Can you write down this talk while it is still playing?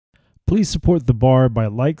Please support the bar by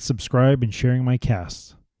subscribe, and sharing my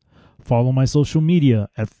casts. Follow my social media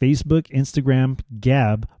at Facebook, Instagram,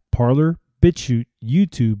 Gab, Parler, BitChute,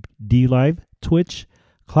 YouTube, DLive, Twitch,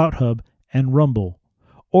 CloutHub, and Rumble,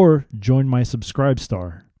 or join my Subscribe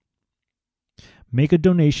Star. Make a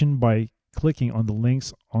donation by clicking on the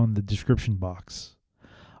links on the description box.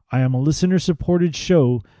 I am a listener-supported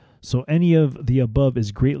show, so any of the above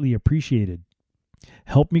is greatly appreciated.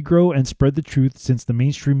 Help me grow and spread the truth, since the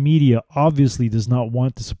mainstream media obviously does not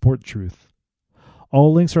want to support truth.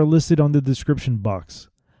 All links are listed on the description box.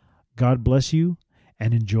 God bless you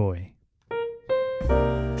and enjoy.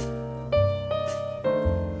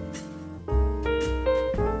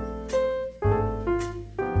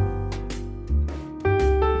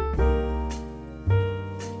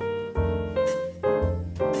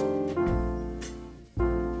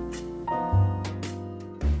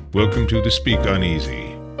 Welcome to the Speak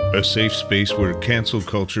Uneasy, a safe space where cancel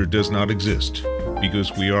culture does not exist,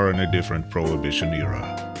 because we are in a different prohibition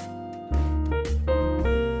era.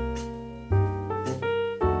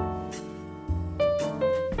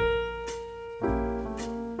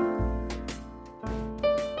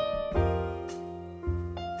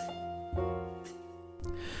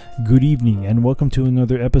 Good evening and welcome to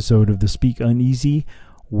another episode of the Speak Uneasy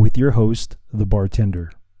with your host, the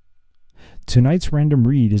Bartender. Tonight's random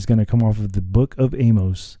read is going to come off of the book of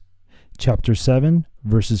Amos, chapter 7,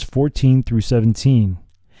 verses 14 through 17,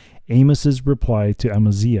 Amos's reply to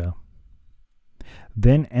Amaziah.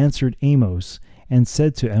 Then answered Amos and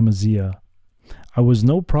said to Amaziah, I was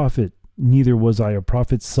no prophet, neither was I a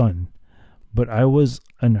prophet's son, but I was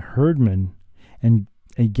an herdman and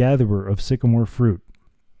a gatherer of sycamore fruit.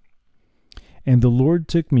 And the Lord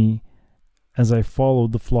took me as I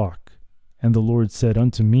followed the flock, and the Lord said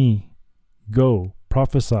unto me, Go,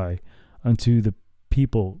 prophesy unto the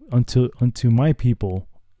people, unto my people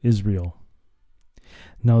Israel.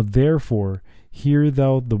 Now therefore hear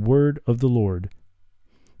thou the word of the Lord.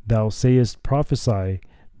 Thou sayest, Prophesy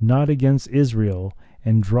not against Israel,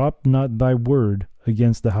 and drop not thy word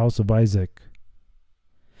against the house of Isaac.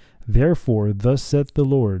 Therefore thus saith the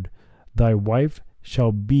Lord, Thy wife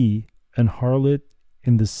shall be an harlot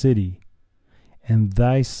in the city, and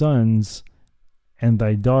thy sons and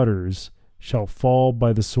thy daughters shall fall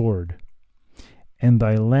by the sword, and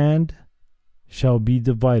thy land shall be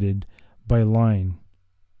divided by line,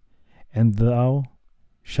 and thou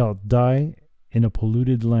shalt die in a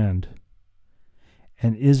polluted land,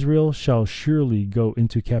 and Israel shall surely go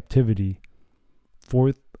into captivity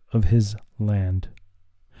forth of his land.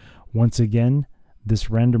 Once again, this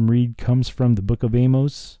random read comes from the book of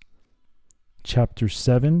Amos, chapter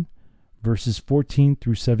 7, verses 14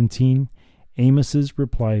 through 17, Amos's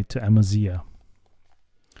reply to Amaziah.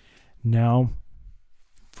 Now,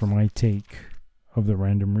 for my take of the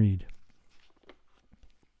random read.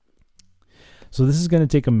 So this is going to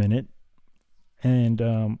take a minute, and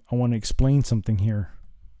I want to explain something here.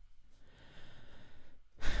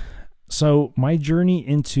 So my journey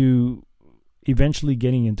into eventually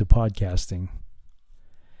getting into podcasting,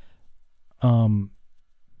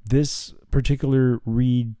 this particular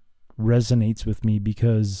read resonates with me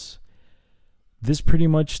because this pretty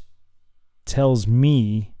much tells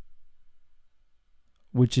me,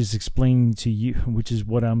 which is explaining to you, which is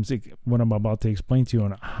what I'm about to explain to you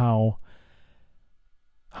on how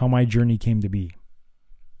my journey came to be.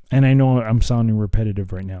 And I know I'm sounding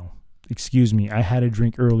repetitive right now. Excuse me, I had a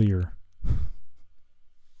drink earlier.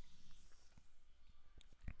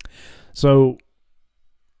 So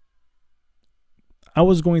I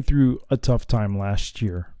was going through a tough time last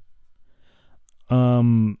year.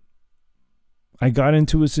 I got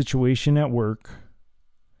into a situation at work,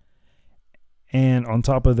 and on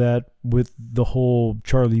top of that, with the whole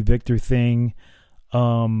Charlie Victor thing,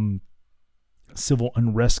 civil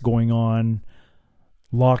unrest going on,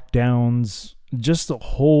 lockdowns, just a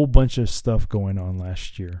whole bunch of stuff going on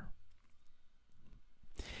last year.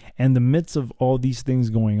 And in the midst of all these things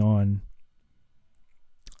going on,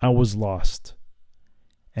 I was lost,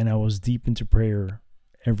 and I was deep into prayer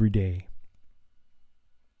every day.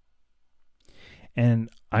 And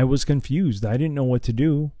I was confused. I didn't know what to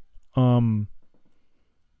do. The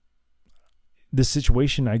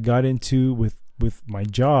situation I got into with my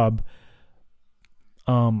job,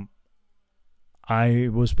 I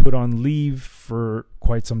was put on leave for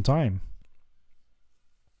quite some time.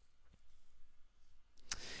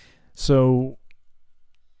 So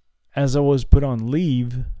as I was put on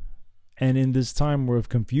leave, and in this time of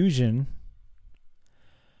confusion,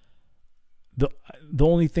 the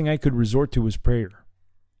only thing I could resort to was prayer,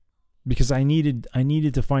 because I needed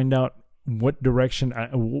to find out what direction,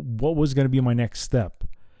 what was going to be my next step.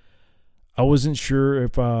 I wasn't sure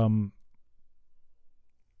if I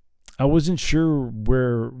wasn't sure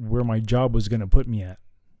where my job was going to put me at,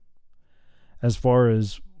 as far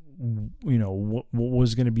as, you know, what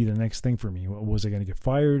was going to be the next thing for me. Was I going to get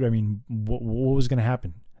fired? I mean, what was going to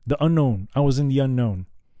happen? The unknown. I was in the unknown.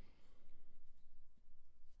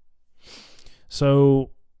 So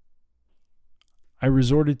I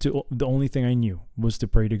resorted to the only thing I knew was to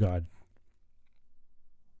pray to God.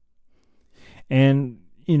 And,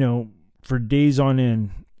 you know, for days on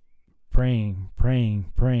end, praying.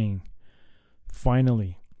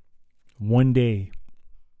 Finally, one day,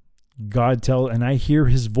 and I hear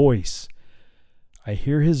his voice. And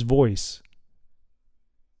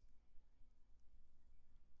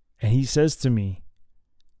he says to me,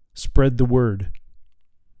 spread the word.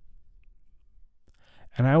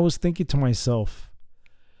 And I was thinking to myself,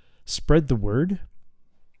 spread the word?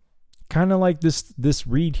 Kind of like this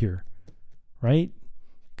read here, right?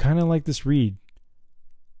 Kind of like this read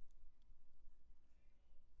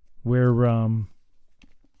where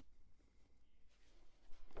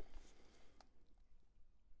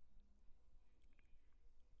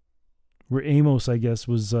Amos, I guess,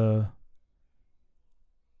 was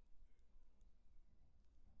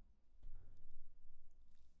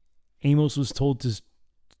Amos was told to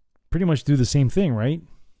pretty much do the same thing, right?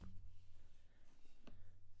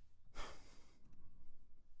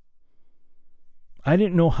 I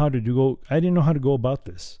didn't know how to go about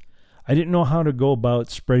this. I didn't know how to go about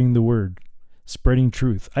spreading the word, spreading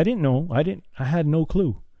truth. I had no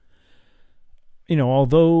clue. You know,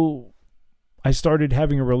 although I started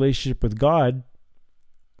having a relationship with God,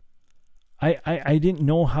 I didn't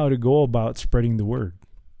know how to go about spreading the word.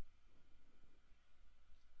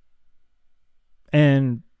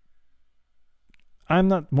 And I'm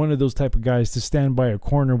not one of those type of guys to stand by a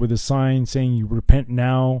corner with a sign saying you repent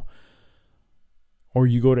now or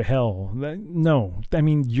you go to hell. No, I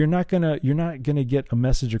mean, you're not gonna get a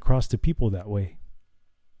message across to people that way.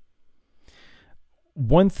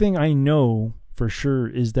 One thing I know for sure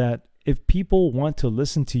is that if people want to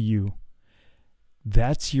listen to you,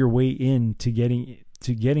 that's your way in to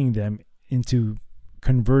getting them into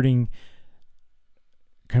converting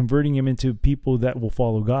them into people that will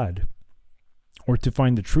follow God or to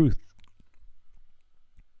find the truth.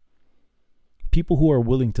 People who are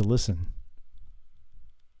willing to listen.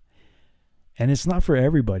 And it's not for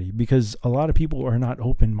everybody, because a lot of people are not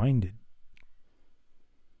open-minded.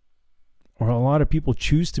 Or a lot of people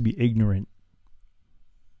choose to be ignorant.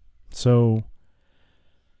 So,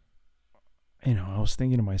 you know, I was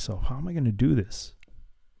thinking to myself, how am I going to do this?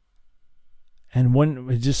 And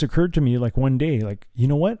it just occurred to me, like one day, like, you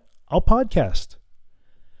know what? I'll podcast.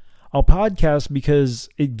 I'll podcast because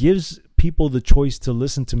it gives people the choice to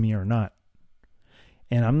listen to me or not.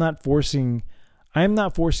 And I'm not forcing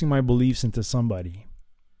my beliefs into somebody.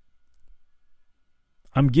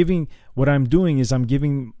 I'm giving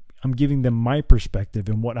them my perspective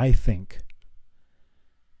and what I think.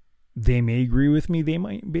 They may agree with me,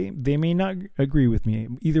 they may not agree with me.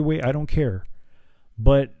 Either way, I don't care.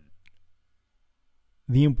 But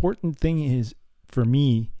the important thing is for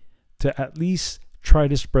me to at least try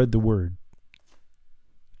to spread the word.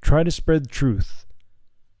 Try to spread truth.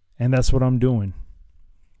 And that's what I'm doing.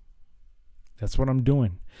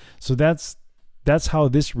 So that's how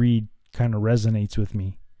this read kind of resonates with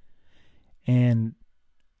me. And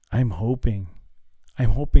I'm hoping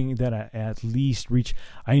that I at least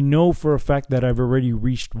I know for a fact that I've already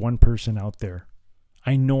reached one person out there.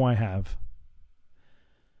 I know I have.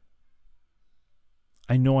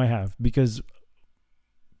 Because,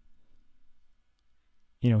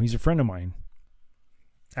 you know, he's a friend of mine.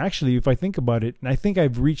 Actually, if I think about it, I think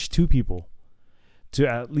I've reached two people to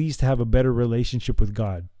at least have a better relationship with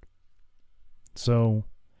God. So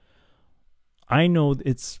I know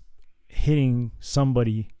it's hitting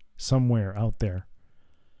somebody somewhere out there.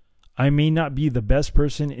 I may not be the best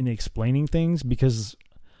person in explaining things because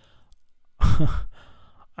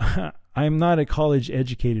I'm not a college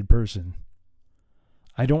educated person.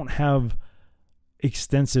 I don't have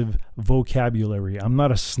extensive vocabulary. I'm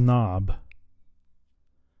not a snob.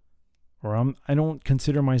 Or I don't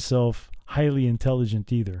consider myself highly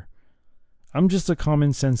intelligent either. I'm just a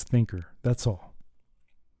common sense thinker. That's all.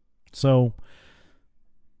 So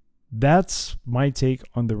that's my take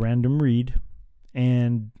on the random read.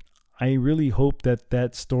 And I really hope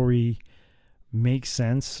that story makes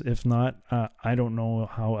sense. If not, I don't know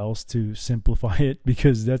how else to simplify it,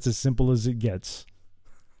 because that's as simple as it gets.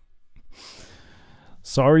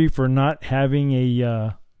 Sorry for not having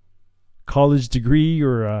a college degree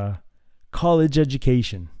or a college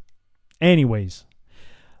education. Anyways,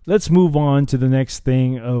 let's move on to the next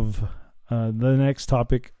thing of the next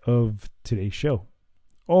topic of today's show.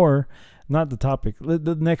 Or, not the topic,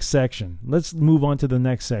 the next section. Let's move on to the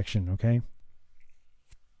next section, okay?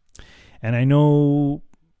 And I know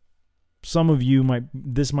some of you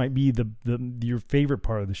this might be your favorite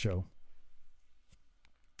part of the show.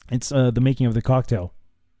 It's the making of the cocktail.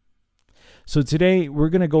 So today we're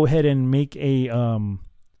going to go ahead and make a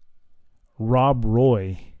Rob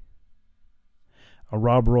Roy. A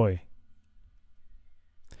Rob Roy.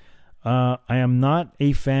 I am not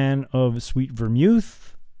a fan of sweet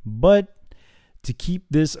vermouth, but to keep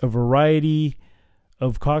this a variety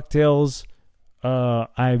of cocktails,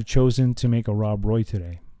 I've chosen to make a Rob Roy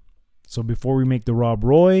today. So before we make the Rob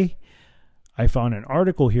Roy, I found an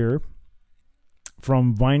article here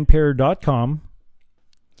from vinepair.com.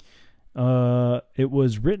 It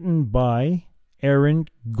was written by Aaron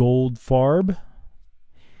Goldfarb,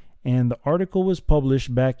 and the article was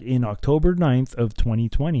published back in October 9th of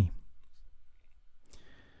 2020.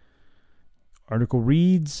 Article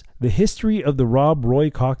reads, The History of the Rob Roy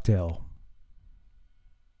Cocktail.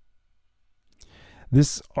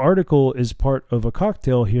 This article is part of a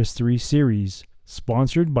cocktail history series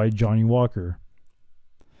sponsored by Johnnie Walker.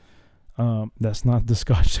 That's not the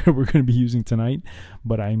scotch that we're going to be using tonight,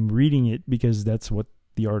 but I'm reading it because that's what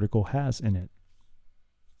the article has in it.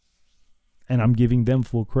 And I'm giving them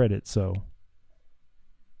full credit, so.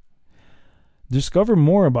 Discover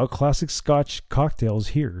more about classic Scotch cocktails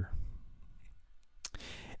here.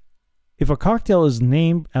 If a cocktail is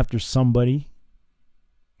named after someone,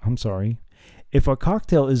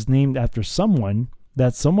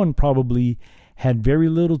 that someone probably had very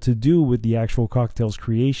little to do with the actual cocktail's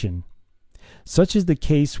creation. Such is the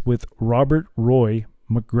case with Robert Roy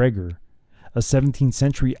MacGregor, a 17th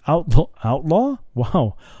century outlaw?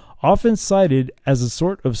 Wow. Often cited as a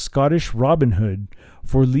sort of Scottish Robin Hood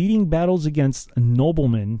for leading battles against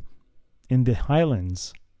noblemen in the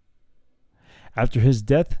Highlands. After his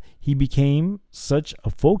death, he became such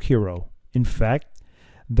a folk hero, in fact,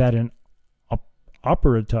 that an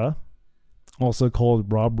operetta, also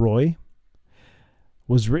called Rob Roy,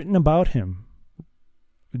 was written about him,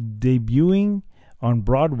 debuting on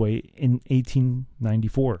Broadway in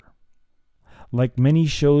 1894. Like many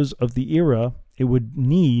shows of the era, it would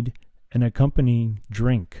need an accompanying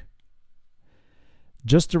drink.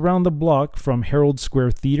 Just around the block from Herald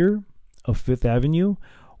Square Theater of Fifth Avenue,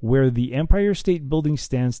 where the Empire State Building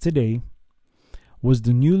stands today, was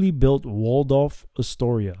the newly built Waldorf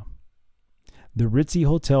Astoria. The ritzy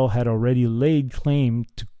hotel had already laid claim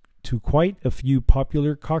to quite a few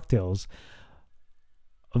popular cocktails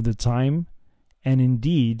of the time, and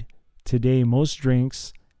indeed, today most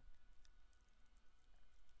drinks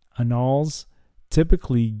annals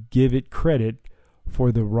typically give it credit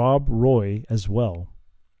for the Rob Roy as well.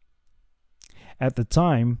 At the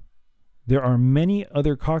time, there are many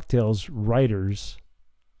other cocktail writers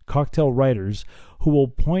who will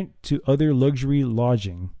point to other luxury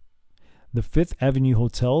lodging, the Fifth Avenue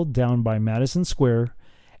Hotel down by Madison Square,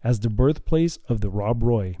 as the birthplace of the Rob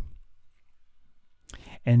Roy.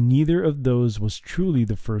 And neither of those was truly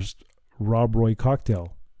the first Rob Roy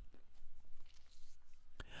cocktail.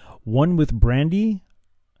 One with brandy,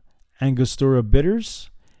 Angostura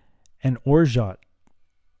bitters, and orgeat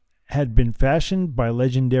had been fashioned by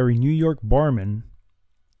legendary New York barman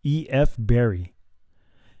E.F. Barry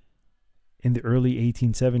in the early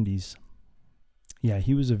 1870s. Yeah,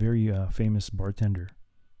 he was a very famous bartender.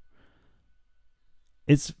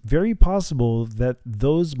 It's very possible that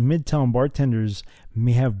those Midtown bartenders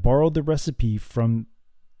may have borrowed the recipe from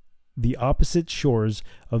the opposite shores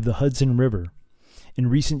of the Hudson River. In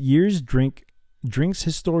recent years, drinks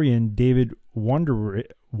historian David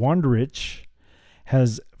Wondrich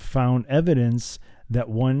has found evidence that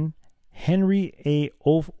one Henry A.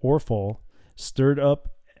 Orfall stirred up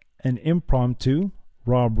an impromptu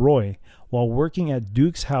Rob Roy while working at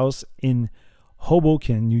Duke's house in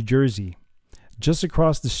Hoboken, New Jersey, just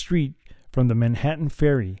across the street from the Manhattan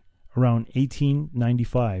Ferry, around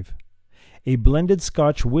 1895. A blended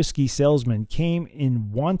Scotch whiskey salesman came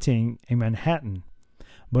in wanting a Manhattan,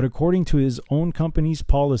 but according to his own company's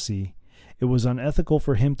policy, it was unethical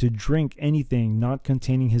for him to drink anything not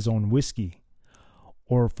containing his own whiskey.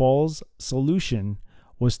 Orfall's solution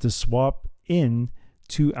was to swap in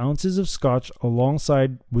 2 ounces of Scotch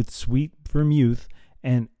alongside with sweet vermouth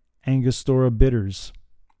and Angostura bitters.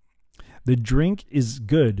 The drink is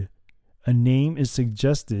good, a name is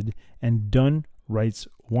suggested, and done, writes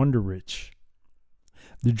Wondrich.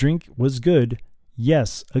 The drink was good,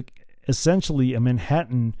 yes, essentially a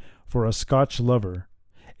Manhattan for a Scotch lover.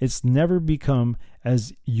 It's never become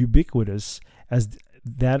as ubiquitous as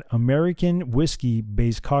that American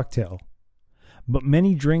whiskey-based cocktail, but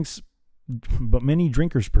many drinkers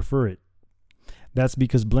prefer it. That's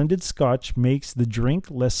because blended Scotch makes the drink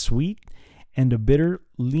less sweet and a bit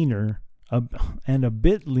leaner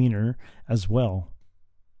as well.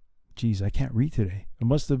 Geez, I can't read today. It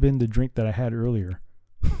must have been the drink that I had earlier.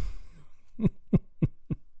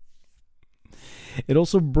 It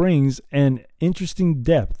also brings an interesting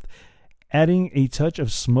depth, adding a touch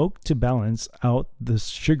of smoke to balance out the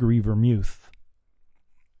sugary vermouth.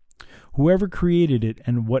 Whoever created it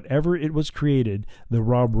and whatever it was created, the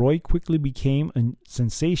Rob Roy quickly became a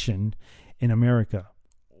sensation in America,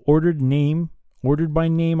 ordered by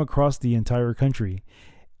name across the entire country.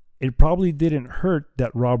 It probably didn't hurt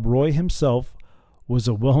that Rob Roy himself was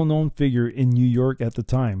a well-known figure in New York at the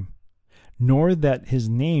time, nor that his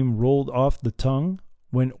name rolled off the tongue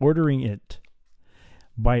when ordering it.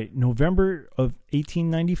 By November of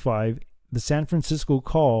 1895, the San Francisco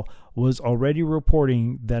Call was already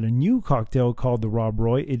reporting that a new cocktail called the Rob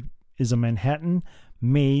Roy is a Manhattan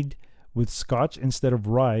made with Scotch instead of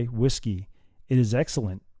rye whiskey. It is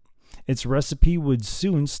excellent. Its recipe would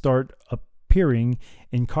soon start appearing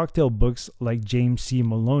in cocktail books like James C.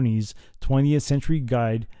 Maloney's 20th Century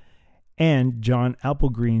Guide and John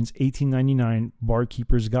Applegreen's 1899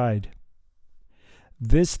 Barkeeper's Guide.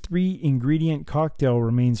 This 3-ingredient cocktail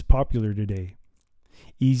remains popular today.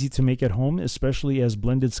 Easy to make at home, especially as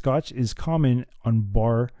blended Scotch is common on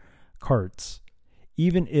bar carts.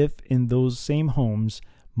 Even if in those same homes,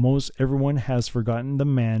 most everyone has forgotten the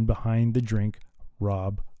man behind the drink,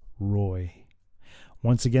 Rob Roy.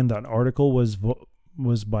 Once again, that article was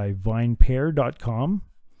by vinepair.com,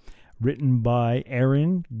 written by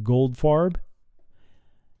Aaron Goldfarb.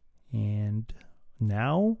 And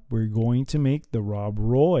now we're going to make the Rob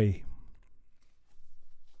Roy.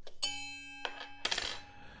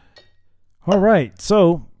 All right,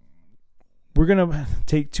 so we're going to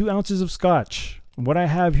take 2 ounces of Scotch. What I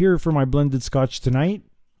have here for my blended Scotch tonight,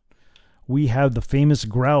 we have the famous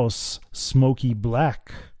Grouse Smoky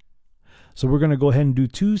Black. So we're going to go ahead and do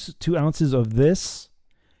 2 ounces of this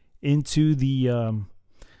into the...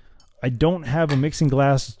 I don't have a mixing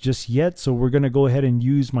glass just yet, so we're going to go ahead and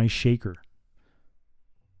use my shaker.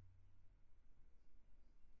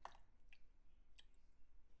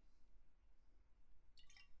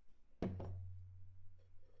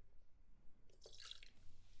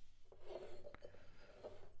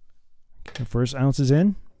 The first ounce is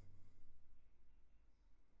in.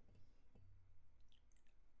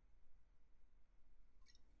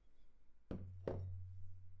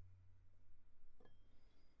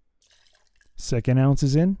 Second ounce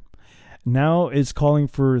is in. Now it's calling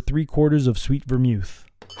for 3/4 of sweet vermouth.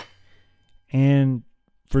 And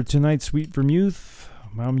for tonight's sweet vermouth,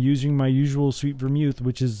 I'm using my usual sweet vermouth,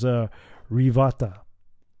 which is Rivata.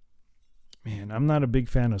 Man, I'm not a big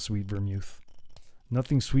fan of sweet vermouth.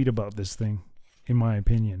 Nothing sweet about this thing, in my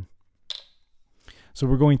opinion. So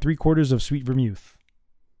we're going 3/4 of sweet vermouth.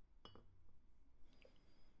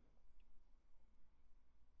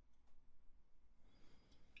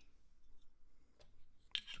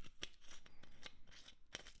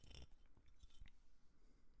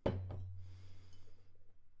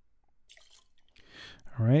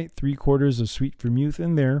 All right, 3/4 of sweet vermouth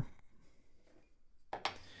in there.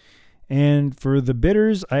 And for the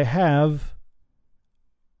bitters, I have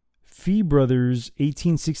Fee Brothers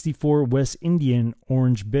 1864 West Indian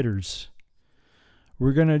Orange Bitters.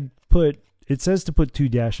 We're going to put, it says to put 2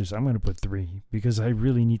 dashes. I'm going to put 3 because I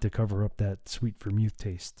really need to cover up that sweet vermouth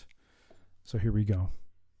taste. So here we go.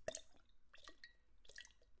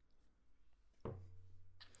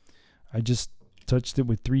 I just touched it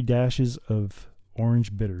with 3 dashes of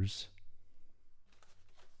orange bitters.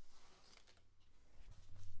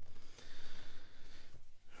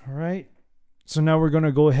 All right. So now we're going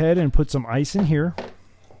to go ahead and put some ice in here.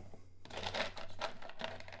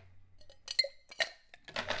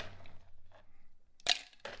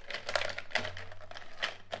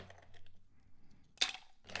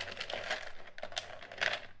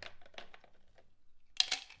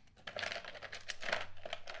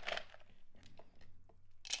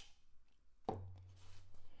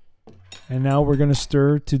 And now we're going to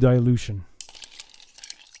stir to dilution.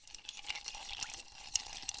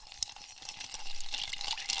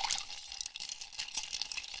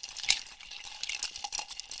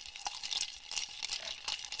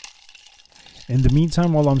 In the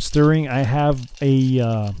meantime, while I'm stirring, I have a,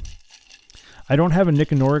 I don't have a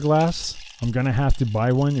Nicanora glass. I'm going to have to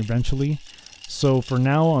buy one eventually. So for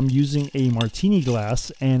now, I'm using a martini glass,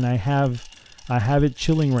 and I have it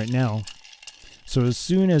chilling right now. So as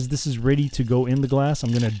soon as this is ready to go in the glass,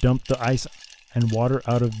 I'm going to dump the ice and water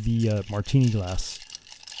out of the martini glass.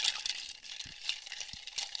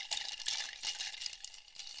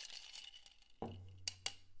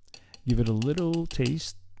 Give it a little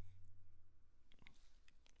taste.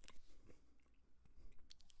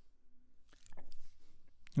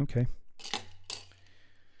 Okay.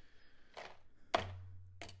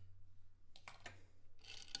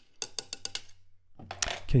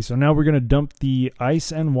 Okay, so now we're going to dump the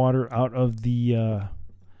ice and water out of the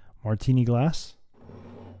martini glass.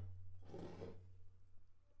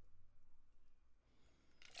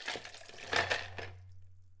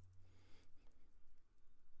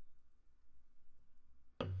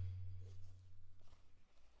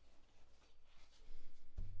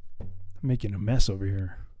 I'm making a mess over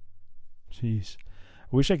here. Jeez.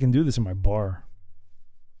 I wish I can do this in my bar.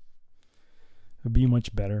 It'd be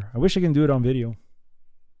much better. I wish I can do it on video.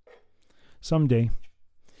 Someday.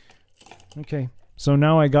 Okay. So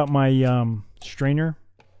now I got my strainer.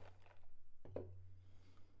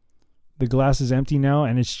 The glass is empty now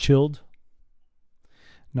and it's chilled.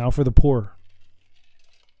 Now for the pour.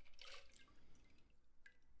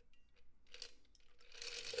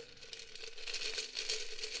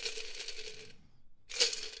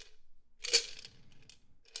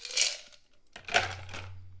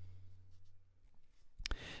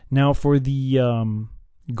 Now for the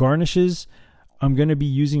garnishes, I'm going to be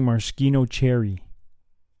using maraschino cherry.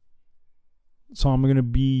 So I'm going to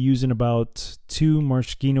be using about 2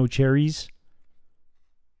 maraschino cherries.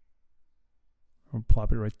 I'll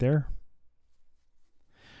plop it right there.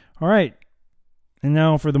 All right. And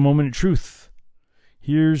now for the moment of truth.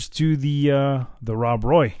 Here's to the Rob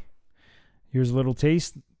Roy. Here's a little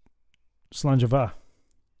taste. Slàinte mhath.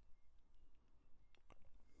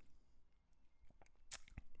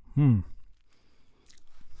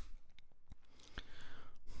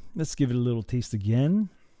 Let's give it a little taste again.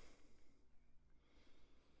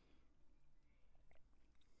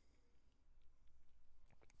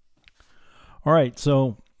 All right,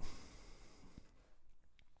 so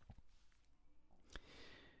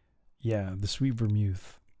yeah, the sweet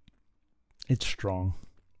vermouth. It's strong.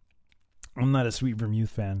 I'm not a sweet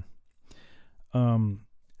vermouth fan.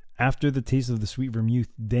 After the taste of the sweet vermouth,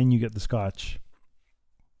 then you get the scotch.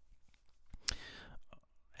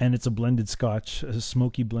 And it's a blended scotch, a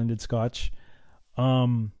smoky blended scotch.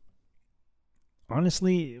 Honestly,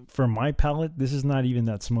 for my palate, this is not even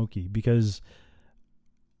that smoky, because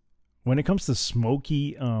when it comes to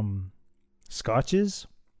smoky scotches,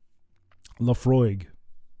 Laphroaig.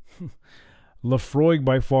 Laphroaig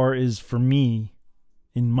by far is, for me,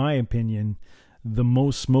 in my opinion, the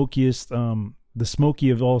most smokiest, the smoky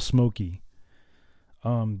of all smoky.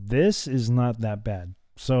 This is not that bad.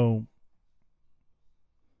 So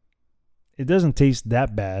it doesn't taste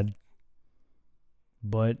that bad,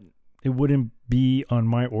 but it wouldn't be on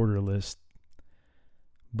my order list.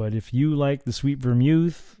 But if you like the sweet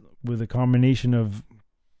vermouth with a combination of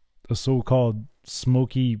a so-called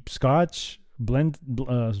smoky scotch,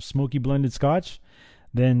 smoky blended scotch,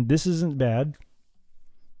 then this isn't bad.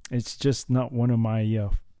 It's just not one of my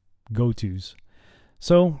go-tos.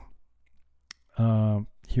 So,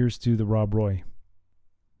 here's to the Rob Roy.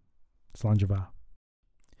 Slàinte mhath.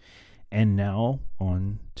 And now,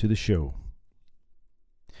 on to the show.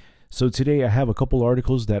 So today I have a couple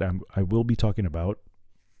articles that I will be talking about.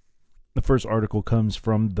 The first article comes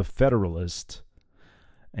from The Federalist,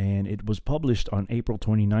 and it was published on April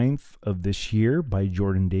 29th of this year by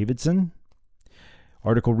Jordan Davidson.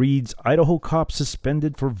 Article reads, Idaho cop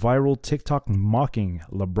suspended for viral TikTok mocking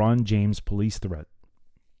LeBron James police threat.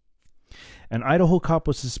 An Idaho cop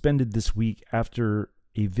was suspended this week after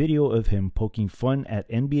a video of him poking fun at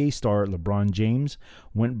NBA star LeBron James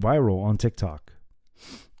went viral on TikTok.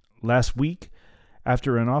 Last week,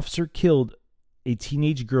 after an officer killed a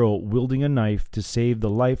teenage girl wielding a knife to save the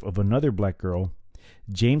life of another black girl,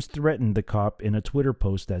 James threatened the cop in a Twitter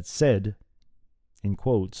post that said, in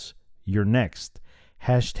quotes, "You're next,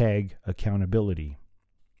 #accountability."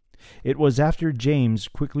 It was after James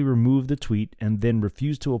quickly removed the tweet and then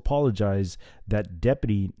refused to apologize that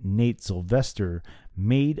Deputy Nate Sylvester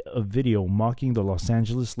made a video mocking the Los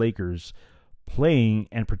Angeles Lakers, playing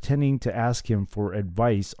and pretending to ask him for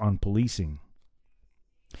advice on policing.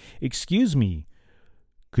 "Excuse me,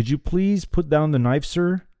 could you please put down the knife,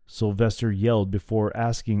 sir?" Sylvester yelled before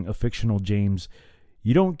asking a fictional James,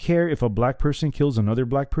 "You don't care if a black person kills another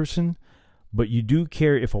black person, but you do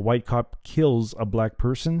care if a white cop kills a black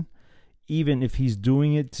person, even if he's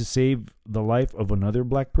doing it to save the life of another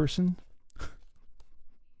black person?"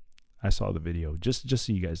 I saw the video. Just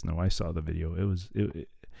so you guys know, I saw the video.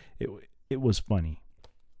 It was funny.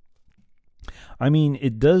 I mean,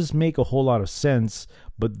 it does make a whole lot of sense,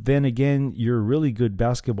 but then again, you're a really good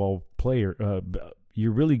basketball player.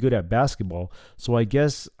 You're really good at basketball, so I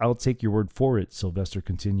guess I'll take your word for it, Sylvester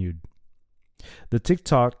continued. The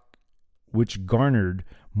TikTok, which garnered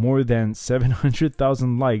more than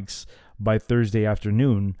 700,000 likes by Thursday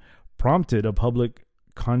afternoon, prompted a public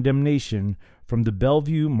condemnation from the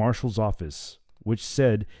Bellevue Marshal's Office, which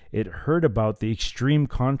said it heard about the extreme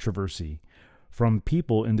controversy from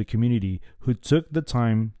people in the community who took the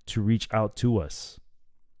time to reach out to us.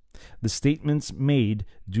 The statements made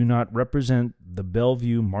do not represent the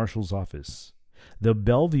Bellevue Marshal's Office. The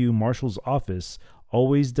Bellevue Marshal's Office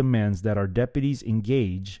always demands that our deputies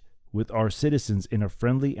engage with our citizens in a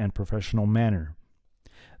friendly and professional manner.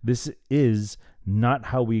 This is not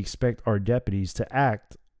how we expect our deputies to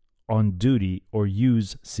act on duty or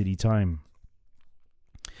use city time.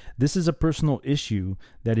 This is a personal issue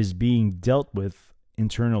that is being dealt with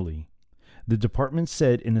internally, the department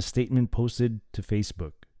said in a statement posted to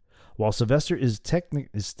Facebook. While Sylvester is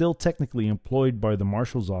still technically employed by the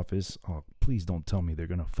Marshal's Office, oh, please don't tell me they're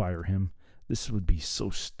going to fire him. This would be so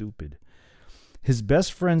stupid. His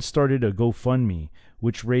best friend started a GoFundMe,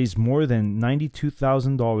 which raised more than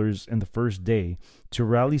 $92,000 in the first day to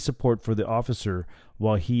rally support for the officer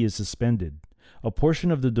while he is suspended. A portion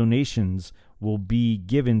of the donations will be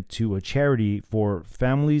given to a charity for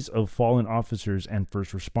families of fallen officers and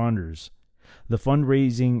first responders. The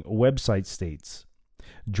fundraising website states,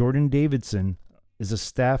 Jordan Davidson is a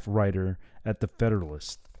staff writer at The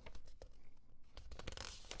Federalist.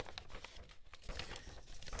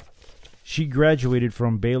 She graduated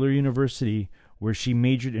from Baylor University, where she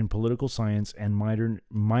majored in political science and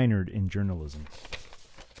minored in journalism.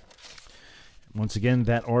 Once again,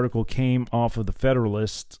 that article came off of The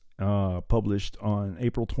Federalist, published on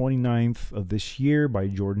April 29th of this year by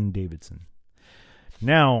Jordan Davidson.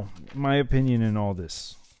 Now, my opinion in all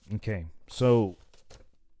this. Okay, so...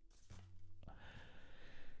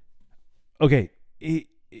 Okay,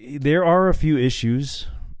 there are a few issues.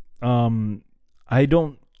 I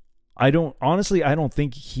don't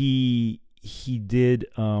think he did,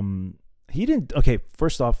 he didn't, okay,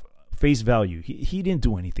 first off, face value, he didn't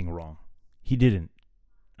do anything wrong. He didn't,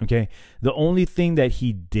 okay? The only thing that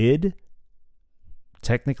he did,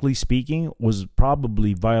 technically speaking, was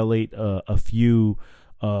probably violate a few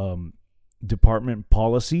department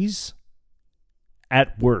policies.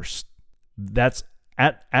 At worst, that's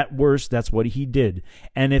what he did.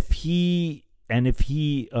 And if he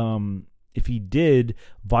did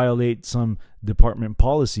violate some department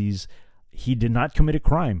policies, he did not commit a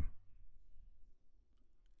crime.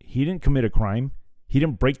 He didn't commit a crime. He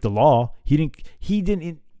didn't break the law. He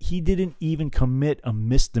didn't even commit a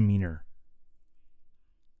misdemeanor.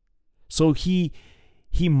 So he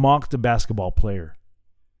mocked a basketball player.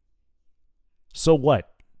 So what?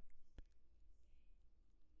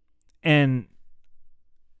 And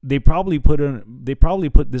they probably put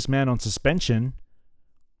this man on suspension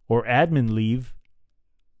or admin leave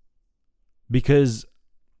because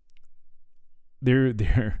their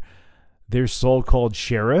so-called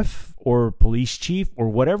sheriff or police chief or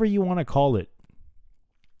whatever you want to call it.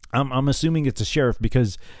 I'm assuming it's a sheriff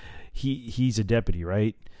because he's a deputy,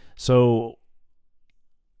 right? So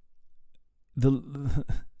the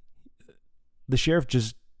sheriff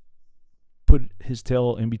just put his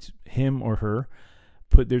tail in between him or her,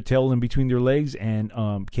 put their tail in between their legs and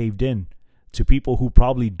caved in to people who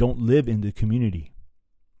probably don't live in the community.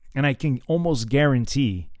 And I can almost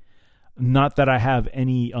guarantee, not that I have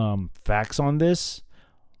any facts on this,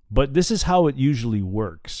 but this is how it usually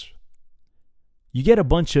works. You get a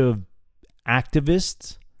bunch of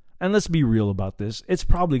activists, and let's be real about this. It's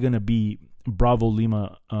probably going to be Bravo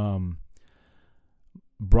Lima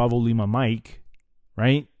Mike,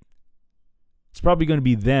 right? It's probably going to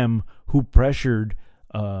be them who pressured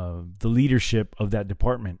the leadership of that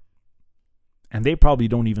department. And they probably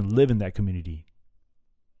don't even live in that community.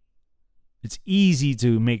 It's easy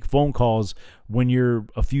to make phone calls when you're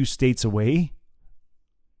a few states away,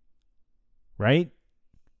 right?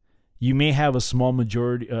 You may have a small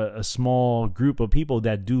majority, a small group of people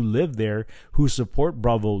that do live there who support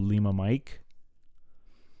Bravo Lima Mike.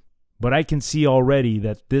 But I can see already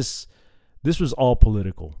that this was all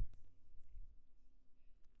political.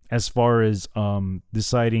 As far as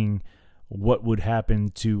deciding what would happen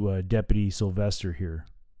to Deputy Sylvester here.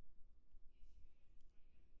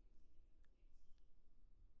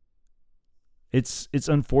 It's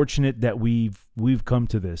unfortunate that we've come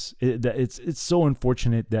to this. It's so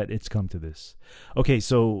unfortunate that it's come to this. Okay,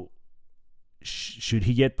 so should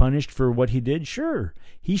he get punished for what he did? Sure,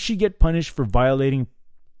 he should get punished for violating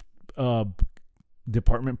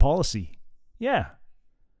department policy. Yeah,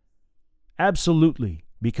 absolutely,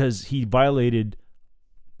 because he violated.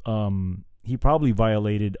 He probably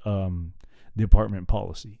violated department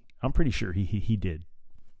policy. I'm pretty sure he did.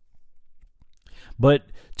 But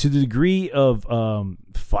to the degree of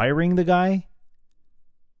firing the guy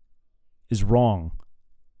is wrong.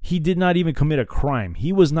 He did not even commit a crime.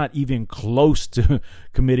 He was not even close to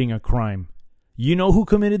committing a crime. You know who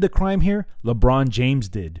committed the crime here? LeBron James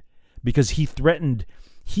did, because he threatened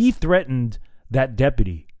that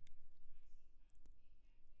deputy.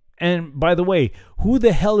 And by the way, who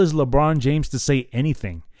the hell is LeBron James to say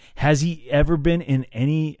anything? Has he ever been in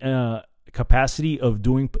any capacity of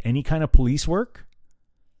doing any kind of police work?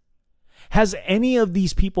 Has any of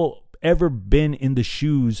these people ever been in the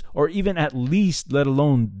shoes, or even at least, let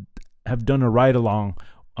alone have done a ride along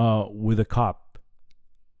with a cop?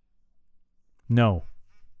 No.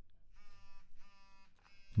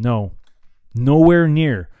 Nowhere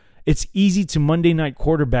near. It's easy to Monday night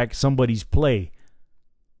quarterback somebody's play.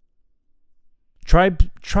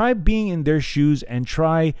 Try being in their shoes and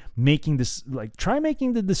try making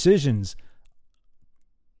the decisions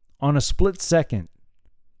on a split second.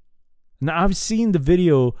 Now, I've seen the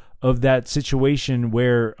video of that situation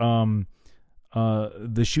where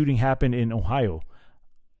the shooting happened in Ohio.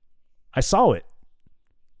 I saw it.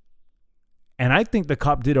 And I think the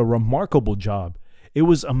cop did a remarkable job. It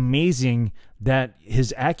was amazing that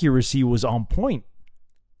his accuracy was on point.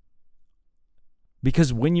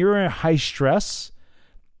 Because when you're in high stress,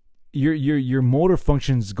 your motor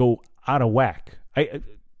functions go out of whack.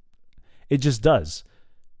 It just does.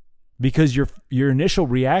 Because your initial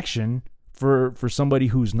reaction for somebody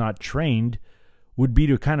who's not trained would be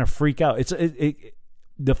to kind of freak out.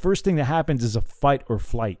 The first thing that happens is a fight or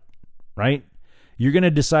flight, right? You're going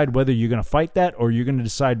to decide whether you're going to fight that, or you're going to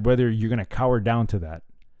decide whether you're going to cower down to that.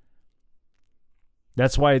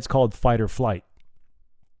 That's why it's called fight or flight.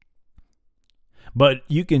 But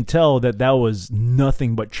you can tell that was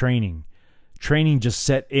nothing but training. Training just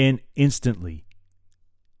set in instantly.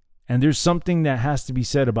 And there's something that has to be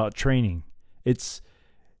said about training.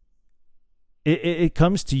 It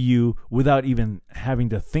comes to you without even having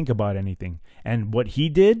to think about anything. And what he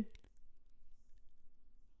did,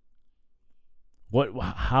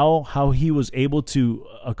 how he was able to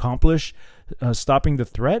accomplish stopping the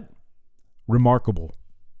threat, remarkable.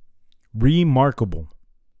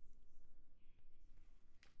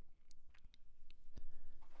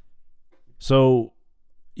 So,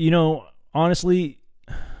 honestly,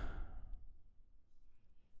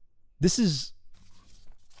 this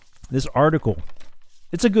article,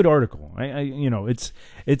 it's a good article.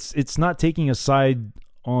 It's not taking a side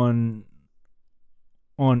on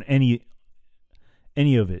any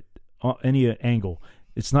of it, any angle.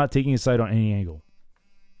 It's not taking a side on any angle.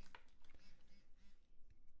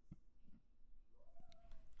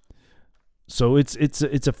 So it's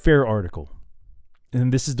a fair article.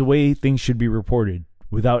 And this is the way things should be reported,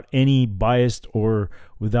 without any bias or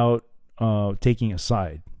without taking a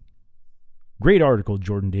side. Great article,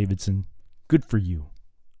 Jordan Davidson. Good for you.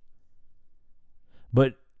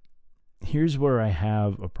 But here's where I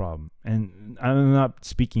have a problem. And I'm not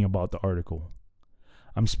speaking about the article.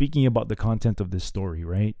 I'm speaking about the content of this story,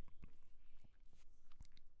 right?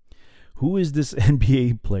 Who is this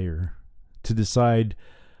NBA player to decide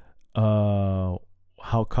how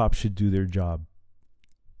cops should do their job?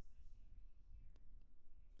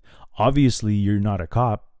 Obviously, you're not a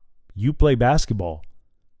cop. You play basketball,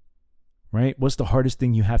 right? What's the hardest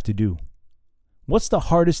thing you have to do? What's the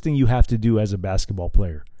hardest thing you have to do as a basketball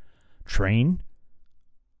player? Train?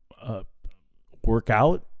 Work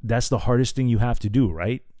out? That's the hardest thing you have to do,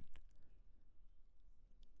 right?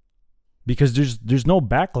 Because there's no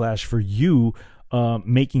backlash for you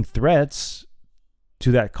making threats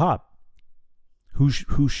to that cop who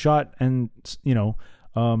shot and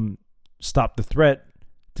stopped the threat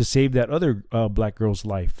to save that other black girl's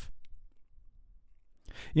life.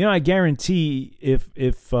 I guarantee if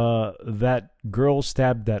that girl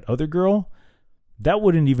stabbed that other girl, that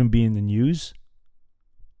wouldn't even be in the news.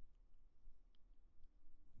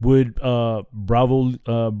 Would Bravo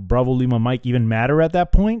Lima Mike even matter at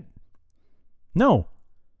that point? No,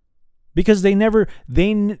 because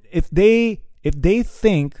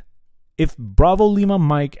if Bravo Lima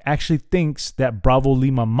Mike actually thinks that Bravo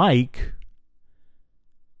Lima Mike,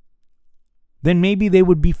 then maybe they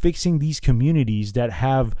would be fixing these communities that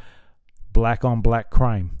have black on black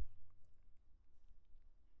crime.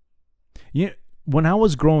 When I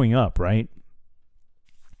was growing up, right,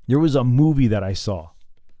 there was a movie that I saw.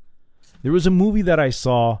 And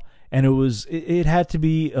it had to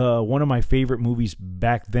be one of my favorite movies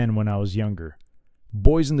back then when I was younger.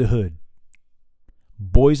 Boys in the Hood.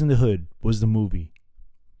 Boys in the Hood was the movie.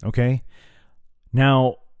 Okay?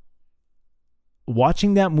 Now,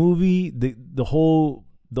 watching that movie, the whole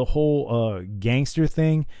gangster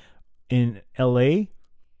thing, in LA,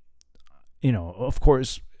 of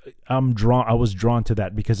course, I was drawn to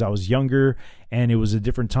that because I was younger and it was a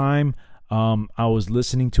different time. I was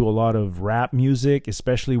listening to a lot of rap music,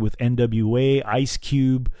 especially with NWA, Ice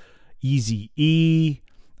Cube, Eazy-E.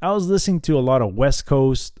 I was listening to a lot of West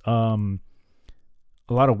Coast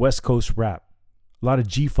rap, a lot of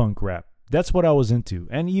G-Funk rap. That's what I was into.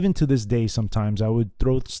 And even to this day, sometimes I would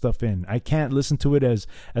throw stuff in. I can't listen to it as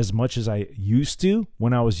much as I used to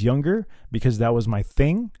when I was younger because that was my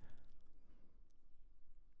thing.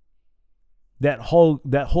 That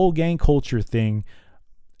whole gang culture thing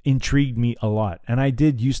intrigued me a lot. And I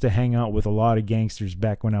did used to hang out with a lot of gangsters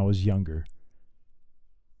back when I was younger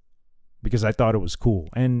because I thought it was cool.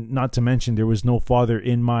 And not to mention there was no father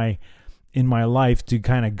in my life to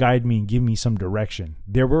kind of guide me and give me some direction.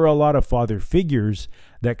 There were a lot of father figures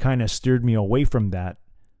that kind of steered me away from that,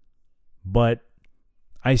 but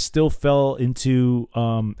I still fell into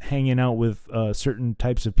hanging out with certain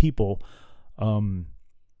types of people, gang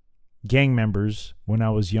members, when I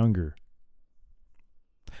was younger.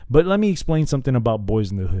 But let me explain something about Boys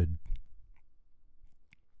in the Hood,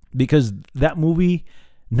 because that movie,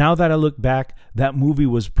 now that I look back, that movie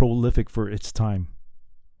was prolific for its time.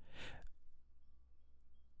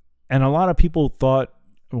 And a lot of people thought,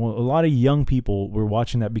 a lot of young people were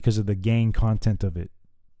watching that because of the gang content of it.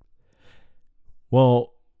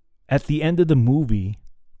 Well, at the end of the movie,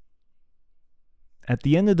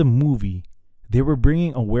 they were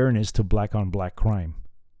bringing awareness to black on black crime.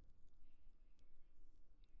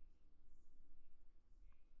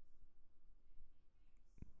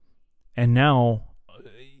 And now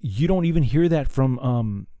you don't even hear that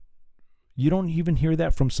from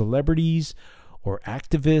celebrities or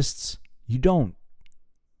activists. You don't.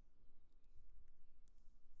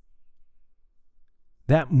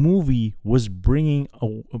 That movie was bringing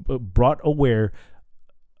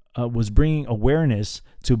awareness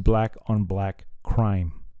to black on black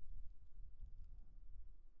crime.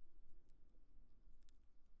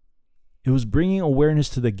 It was bringing awareness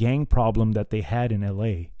to the gang problem that they had in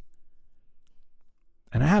LA.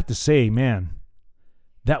 And I have to say, man,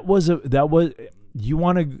 the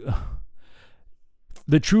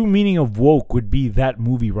true meaning of woke would be that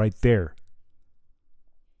movie right there.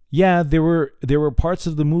 Yeah, there were parts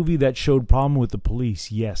of the movie that showed problem with the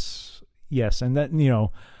police. Yes, and that,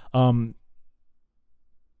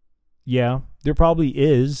 yeah, there probably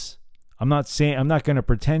is. I'm not going to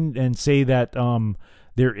pretend and say that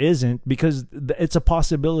there isn't, because it's a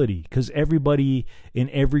possibility, because everybody in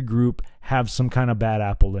every group have some kind of bad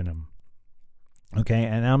apple in them. Okay,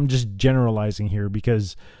 and I'm just generalizing here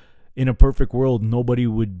because in a perfect world, nobody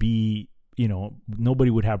would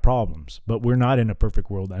have problems. But we're not in a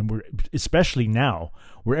perfect world, and we're especially now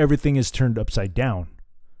where everything is turned upside down.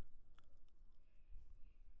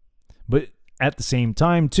 But at the same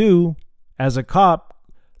time, too, as a cop,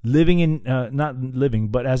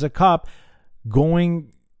 as a cop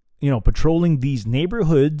going, patrolling these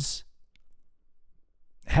neighborhoods,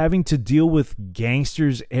 having to deal with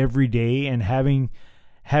gangsters every day, and having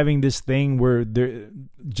this thing where they're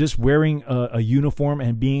just wearing a uniform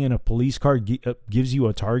and being in a police car gives you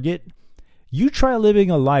a target. You try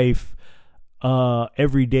living a life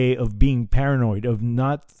every day of being paranoid, of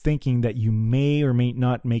not thinking that you may or may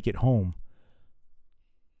not make it home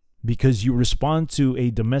because you respond to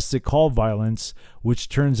a domestic call violence, which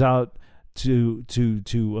turns out to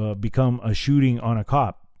become a shooting on a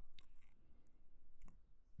cop.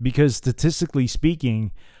 Because statistically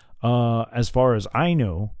speaking, as far as I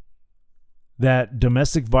know, that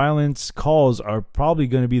domestic violence calls are probably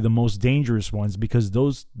going to be the most dangerous ones, because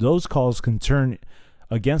those calls can turn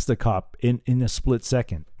against the cop in a split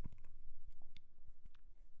second.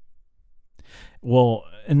 Well,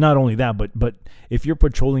 and not only that, but if you're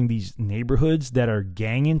patrolling these neighborhoods that are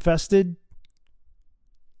gang infested,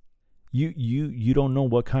 you don't know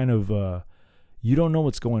what kind of you don't know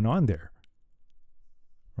what's going on there.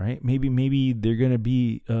 Right? Maybe they're going to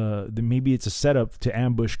be, maybe it's a setup to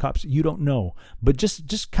ambush cops. You don't know. But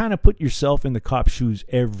just kind of put yourself in the cop's shoes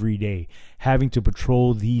every day, having to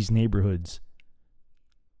patrol these neighborhoods,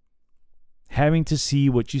 having to see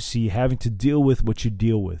what you see, having to deal with what you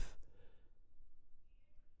deal with.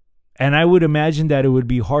 And I would imagine that it would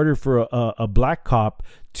be harder for a black cop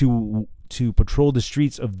to patrol the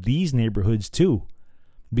streets of these neighborhoods too,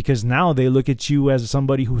 because now they look at you as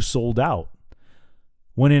somebody who sold out.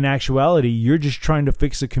 When in actuality, you're just trying to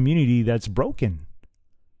fix a community that's broken.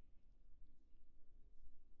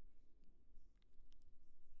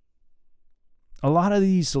 A lot of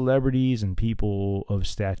these celebrities and people of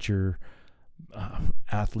stature,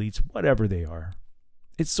 athletes, whatever they are,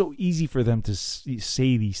 It's so easy for them to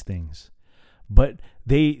say these things, but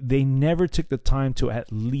they never took the time to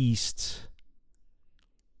at least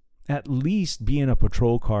be in a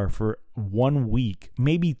patrol car for 1 week,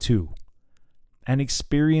 maybe 2, and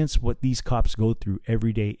experience what these cops go through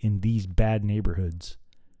every day in these bad neighborhoods.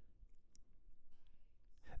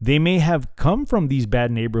 They may have come from these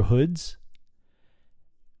bad neighborhoods,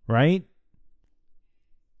 right?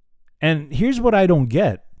 And here's what I don't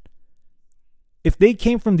get. If they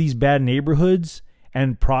came from these bad neighborhoods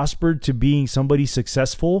and prospered to being somebody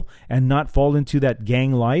successful and not fall into that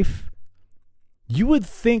gang life, you would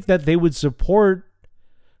think that they would support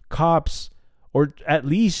cops, or at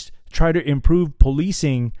least try to improve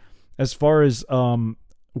policing as far as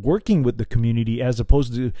working with the community, as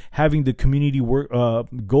opposed to having the community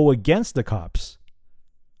go against the cops.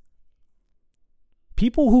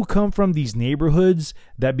 People who come from these neighborhoods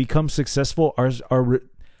that become successful are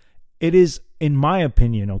it is, in my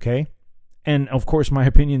opinion, okay? And of course my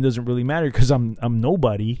opinion doesn't really matter because I'm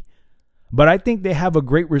nobody, but I think they have a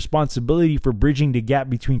great responsibility for bridging the gap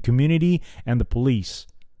between community and the police.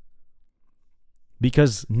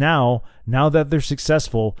 Because now that they're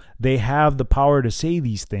successful, they have the power to say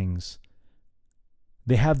these things.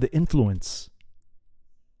 They have the influence.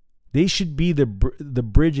 They should be the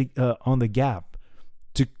bridge on the gap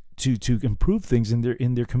to improve things in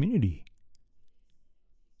their community.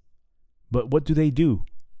 But what do?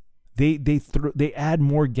 They add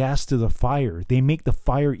more gas to the fire. They make the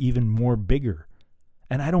fire even more bigger.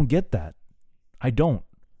 And I don't get that. I don't.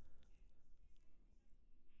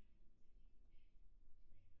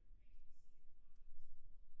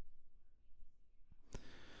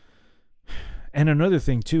 And another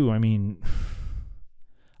thing too, I mean,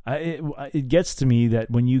 it gets to me that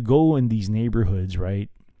when you go in these neighborhoods, right?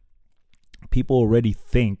 People already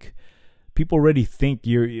think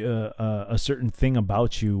you're a certain thing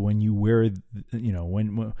about you when you wear,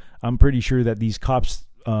 when I'm pretty sure that these cops,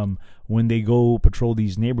 when they go patrol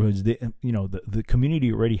these neighborhoods, the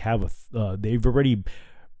community already have they've already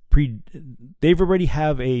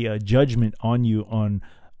have a judgment on you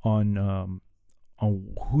on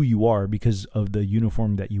who you are because of the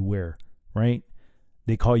uniform that you wear, right?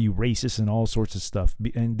 They call you racist and all sorts of stuff,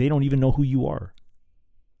 and they don't even know who you are.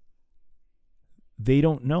 They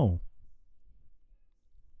don't know.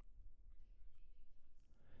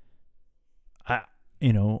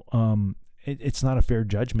 It's not a fair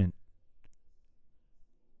judgment.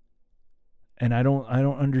 And I don't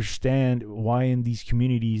understand why in these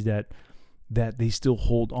communities that they still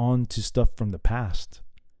hold on to stuff from the past.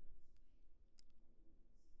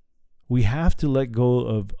 We have to let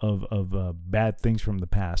go of bad things from the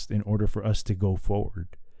past in order for us to go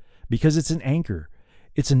forward, because it's an anchor.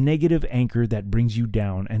 It's a negative anchor that brings you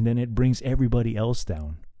down, and then it brings everybody else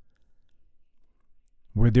down.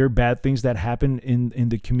 Were there bad things that happened in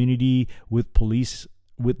the community with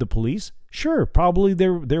the police? Sure, probably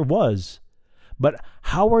there was. But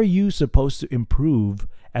how are you supposed to improve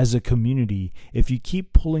as a community if you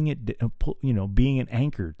keep pulling it, being an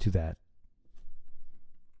anchor to that?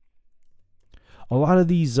 A lot of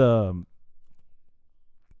these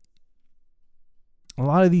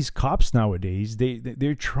cops nowadays,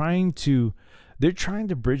 they're trying to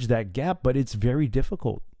bridge that gap, but it's very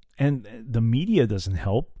difficult. And the media doesn't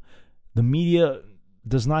help. The media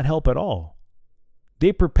does not help at all.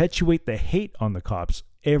 They perpetuate the hate on the cops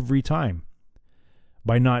every time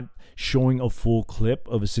by not showing a full clip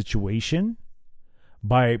of a situation,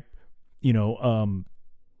 by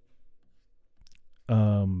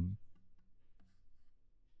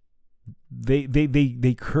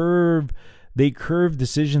they curve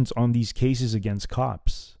decisions on these cases against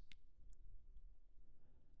cops,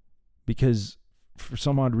 because for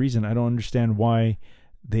some odd reason I don't understand why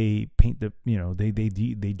they paint they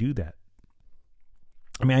do that.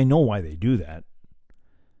 I mean, I know why they do that,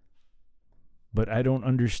 but I don't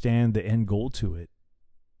understand the end goal to it.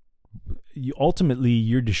 Ultimately,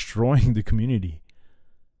 you're destroying the community.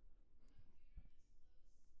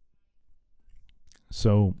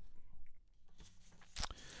 So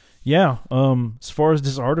yeah, as far as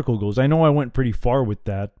this article goes, I know I went pretty far with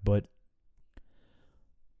that, but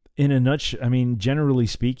in a nutshell, I mean, generally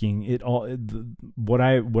speaking, what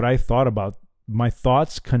I thought about, my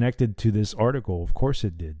thoughts connected to this article, of course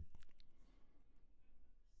it did.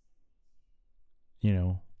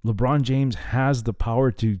 LeBron James has the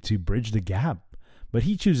power to bridge the gap, but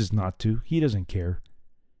he chooses not to. He doesn't care.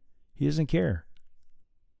 He doesn't care.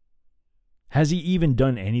 Has he even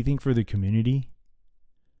done anything for the community?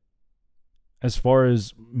 As far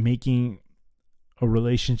as having a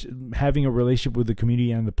relationship with the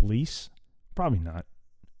community and the police? Probably not.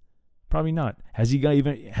 Probably not. Has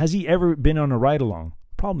he ever been on a ride along?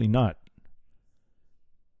 Probably not.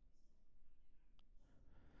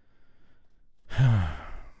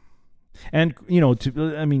 And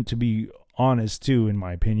to be honest too, in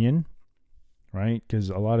my opinion, right? Because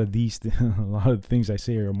a lot of the things I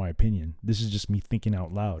say are my opinion. This is just me thinking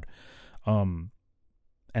out loud. And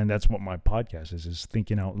that's what my podcast is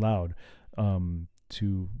thinking out loud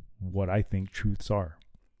to what I think truths are.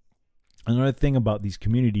 Another thing about these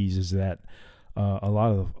communities is that a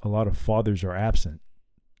lot of fathers are absent.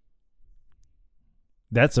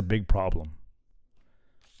 That's a big problem.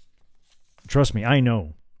 Trust me, I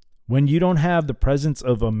know. When you don't have the presence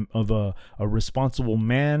of a responsible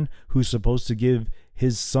man who's supposed to give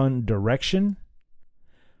his son direction,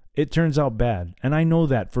 it turns out bad. And I know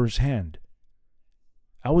that firsthand.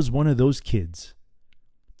 I was one of those kids.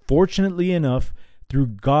 Fortunately enough, through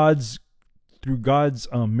God's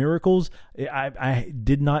miracles, I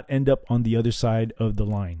did not end up on the other side of the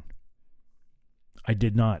line. I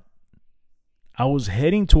did not. I was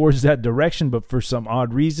heading towards that direction, but for some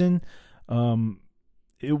odd reason,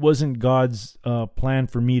 it wasn't God's plan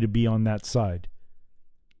for me to be on that side.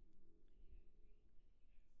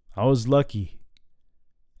 I was lucky.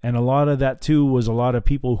 And a lot of that too was a lot of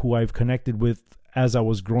people who I've connected with as I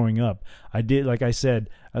was growing up. Like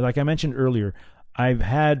I mentioned earlier, I've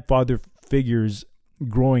had father figures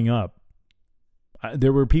growing up.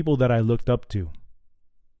 There were people that I looked up to.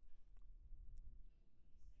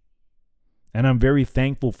 And I'm very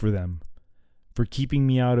thankful for them, for keeping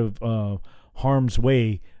me out of harm's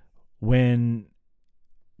way when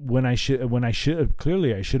I should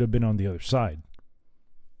have been on the other side.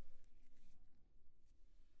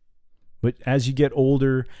 But as you get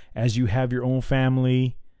older, as you have your own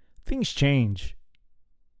family, things change.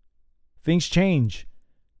 Things change.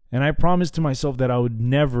 And I promised to myself that I would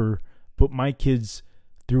never put my kids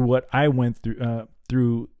through what I went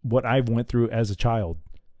through what I went through as a child.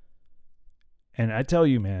 And I tell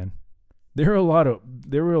you, man, there were a lot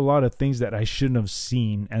of things that I shouldn't have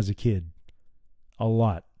seen as a kid. A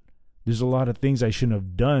lot. There's a lot of things I shouldn't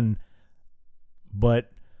have done,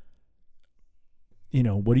 but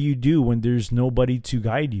what do you do when there's nobody to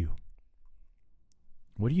guide you?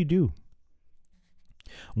 What do you do?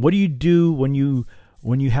 What do you do when you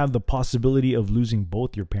have the possibility of losing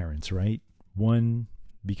both your parents, right? One,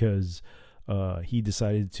 because he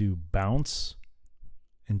decided to bounce,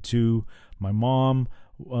 and two, my mom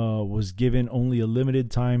was given only a limited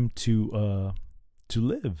time to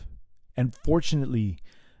live. And fortunately,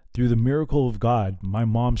 through the miracle of God, my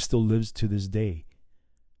mom still lives to this day.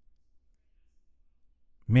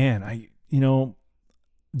 Man,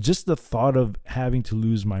 just the thought of having to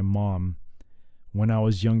lose my mom when I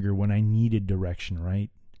was younger, when I needed direction, right?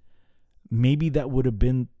 Maybe that would have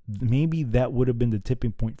been the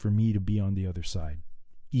tipping point for me to be on the other side.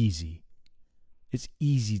 Easy. It's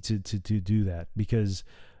easy to do that because,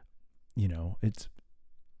 you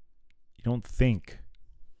don't think.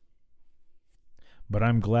 But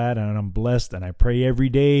I'm glad and I'm blessed, and I pray every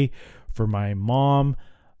day for my mom.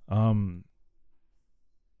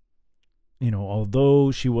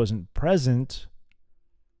 Although she wasn't present,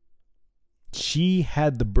 she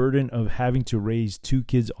had the burden of having to raise 2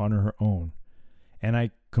 kids on her own. And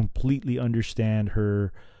I completely understand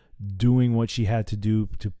her doing what she had to do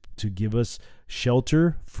to give us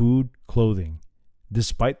shelter, food, clothing,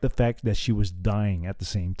 despite the fact that she was dying at the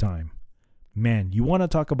same time. Man, you want to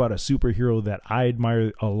talk about a superhero that I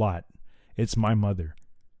admire a lot? It's my mother.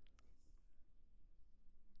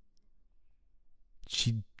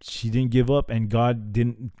 She didn't give up, and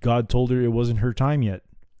God told her it wasn't her time yet.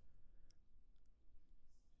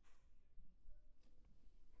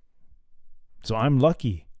 So I'm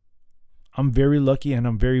lucky. I'm very lucky, and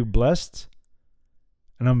I'm very blessed,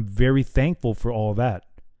 and I'm very thankful for all that.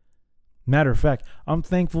 Matter of fact, I'm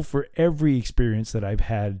thankful for every experience that I've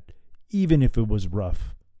had, even if it was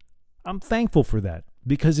rough. I'm thankful for that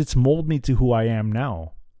because it's molded me to who I am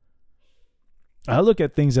now. I look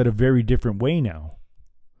at things at a very different way now.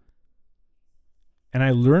 And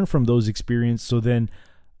I learn from those experiences, so then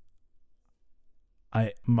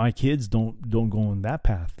my kids don't go on that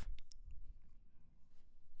path.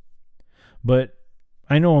 But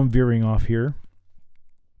I know I'm veering off here.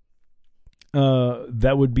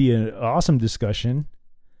 That would be an awesome discussion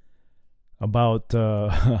about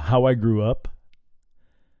how I grew up.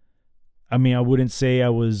 I mean, I wouldn't say I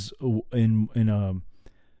was in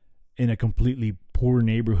a completely poor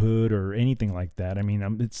neighborhood or anything like that. I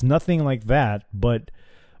mean, it's nothing like that. But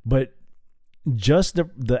just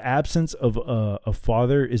the absence of a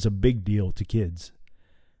father is a big deal to kids.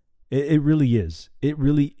 It really is. It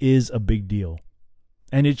really is a big deal.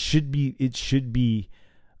 And it should be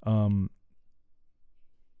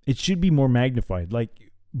more magnified.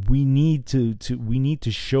 Like we need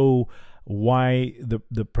to show why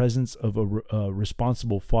the presence of a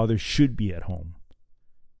responsible father should be at home.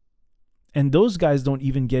 And those guys don't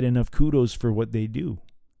even get enough kudos for what they do.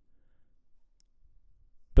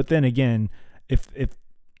 But then again, if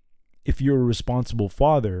you're a responsible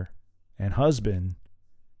father and husband,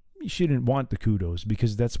 you shouldn't want the kudos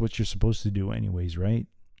because that's what you're supposed to do anyways, right?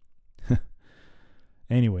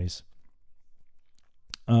 Anyways,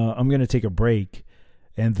 I'm going to take a break,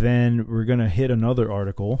 and then we're going to hit another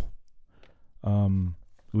article,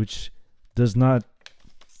 which does not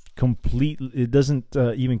it doesn't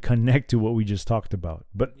even connect to what we just talked about.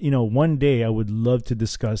 But, one day I would love to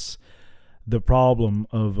discuss the problem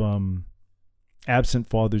of absent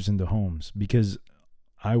fathers in the homes, because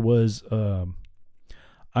I was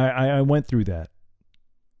I went through that.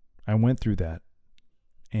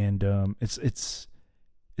 And it's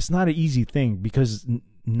not an easy thing, because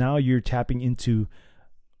now you're tapping into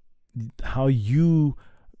how you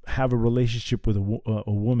have a relationship with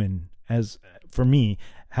a woman. As for me,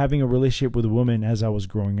 having a relationship with a woman as I was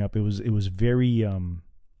growing up, it was very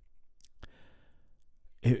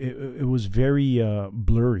it was very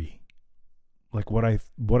blurry, like what I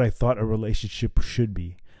thought a relationship should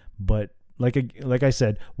be. But like I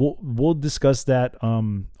said, we'll discuss that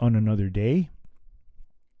on another day,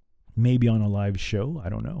 maybe on a live show. I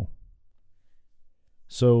don't know.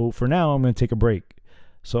 So for now, I'm going to take a break.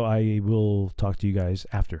 So I will talk to you guys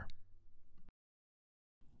after.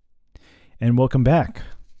 And welcome back.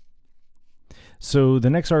 So the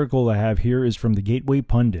next article I have here is from the Gateway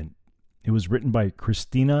Pundit. It was written by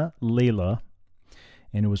Christina Layla,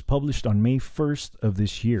 and it was published on May 1st of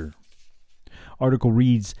this year. Article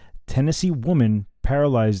reads, Tennessee woman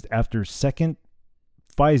paralyzed after second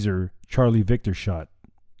Pfizer Charlie Victor shot.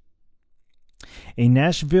 A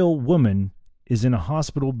Nashville woman is in a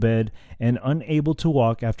hospital bed and unable to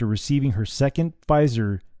walk after receiving her second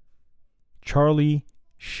Pfizer Charlie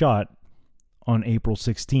shot on April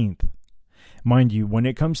 16th. Mind you, when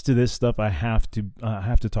it comes to this stuff, I have to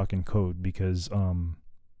talk in code because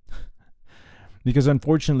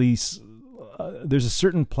unfortunately there's a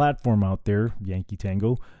certain platform out there, Yankee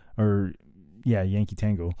Tango,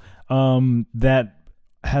 that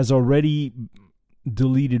has already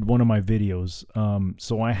deleted one of my videos.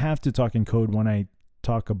 So I have to talk in code when I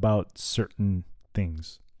talk about certain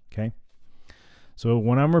things. Okay. So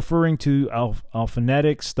when I'm referring to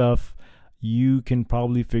alphanetic stuff, you can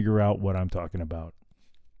probably figure out what I'm talking about.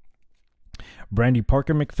 Brandy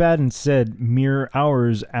Parker McFadden said mere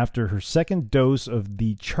hours after her second dose of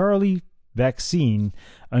the Charlie vaccine,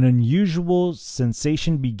 an unusual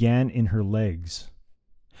sensation began in her legs.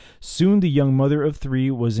 Soon the young mother of 3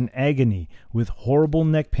 was in agony with horrible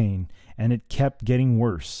neck pain, and it kept getting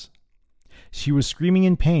worse. She was screaming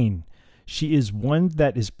in pain. She is one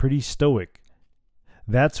that is pretty stoic.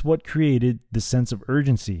 That's what created the sense of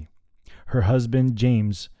urgency, her husband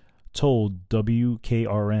James told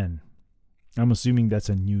WKRN. I'm assuming that's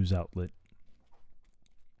a news outlet.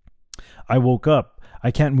 I woke up. I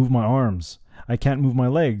can't move my arms. I can't move my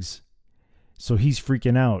legs. So he's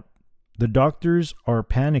freaking out. The doctors are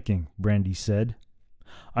panicking, Brandy said.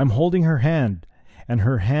 I'm holding her hand, and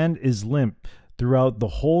her hand is limp throughout the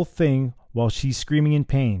whole thing while she's screaming in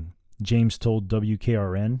pain, James told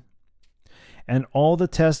WKRN. And all the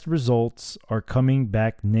test results are coming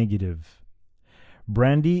back negative.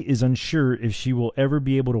 Brandy is unsure if she will ever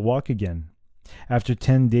be able to walk again. After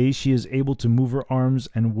 10 days, she is able to move her arms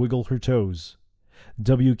and wiggle her toes.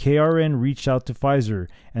 WKRN reached out to Pfizer,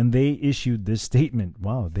 and they issued this statement.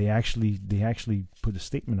 Wow, they actually put a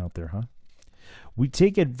statement out there, huh? We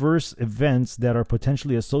take adverse events that are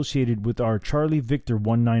potentially associated with our Charlie Victor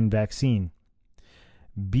 19 vaccine,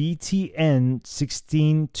 BTN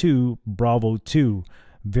 16-2 Bravo 2,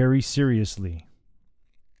 very seriously.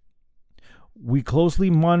 We closely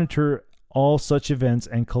monitor all such events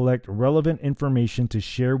and collect relevant information to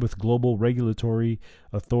share with global regulatory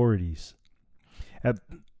authorities.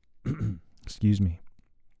 Excuse me.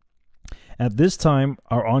 At this time,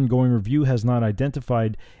 our ongoing review has not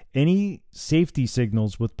identified any safety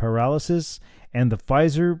signals with paralysis and the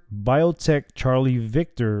Pfizer BioNTech Charlie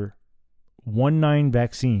Victor 19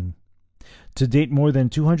 vaccine. To date, more than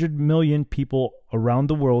 200 million people around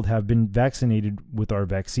the world have been vaccinated with our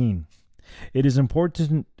vaccine. It is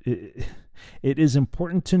important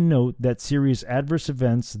to note that serious adverse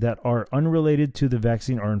events that are unrelated to the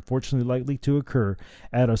vaccine are unfortunately likely to occur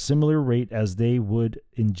at a similar rate as they would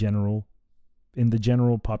in the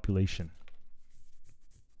general population.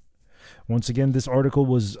 Once again, this article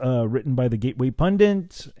was written by the Gateway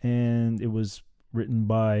Pundit, and it was written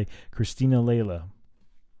by Christina Layla.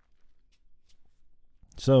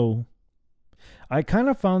 So, I kind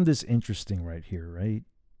of found this interesting right here, right?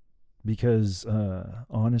 Because,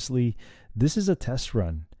 honestly, this is a test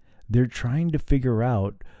run. They're trying to figure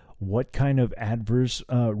out what kind of adverse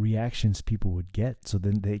reactions people would get, so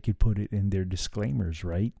then they could put it in their disclaimers,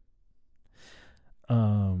 right?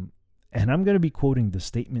 And I'm going to be quoting the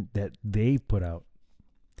statement that they put out.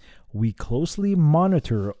 We closely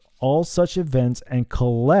monitor all such events and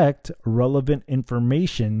collect relevant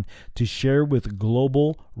information to share with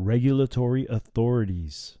global regulatory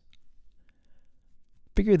authorities.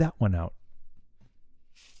 Figure that one out.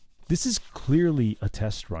 This is clearly a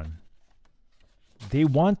test run. They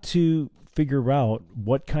want to figure out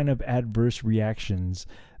what kind of adverse reactions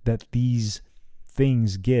that these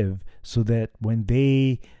things give, so that when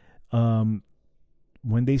they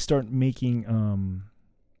start making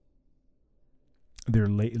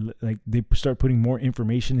like they start putting more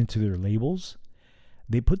information into their labels,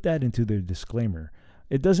 they put that into their disclaimer.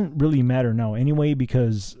 It doesn't really matter now anyway,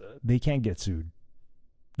 because they can't get sued.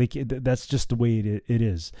 They can't, that's just the way it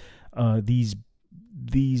is. These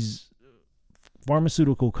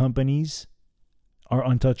pharmaceutical companies are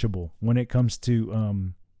untouchable when it comes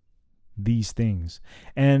to these things,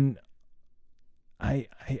 and I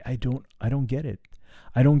don't get it.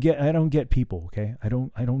 I don't get people. Okay, I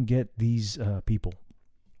don't get these people.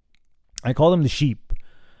 I call them the sheep.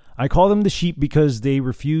 I call them the sheep because they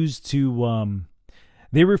refuse to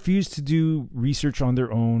do research on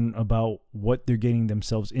their own about what they're getting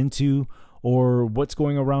themselves into, or what's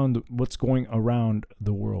going around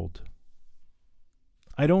the world.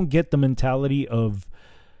 I don't get the mentality of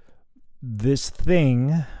this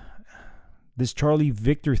thing. This Charlie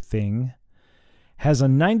Victor thing has a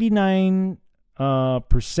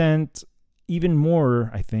 99%, even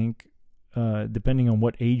more, I think, depending on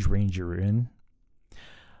what age range you're in.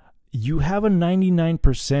 You have a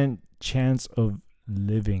 99% chance of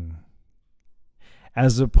living,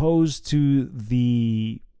 as opposed to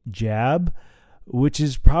the jab, which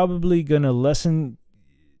is probably going to lessen.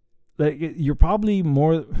 Like, you're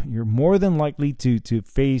more than likely to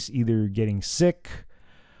face either getting sick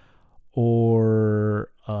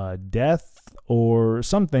or death or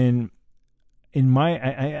something. In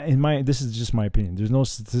my this is just my opinion. There's no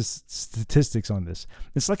statistics on this.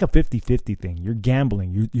 It's like a 50-50 thing. You're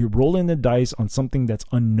gambling. You're rolling the dice on something that's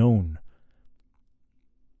unknown,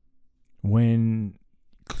 when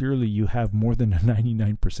clearly you have more than a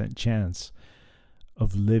 99% chance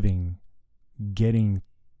of living, getting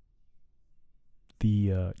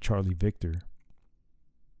the Charlie Victor.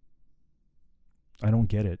 I don't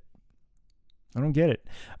get it.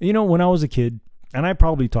 You know, when I was a kid, and I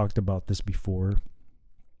probably talked about this before,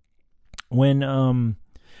 when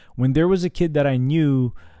there was a kid that I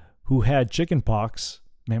knew who had chicken pox,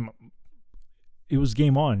 man, it was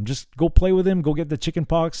game on. Just go play with him, go get the chicken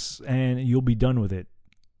pox, and you'll be done with it.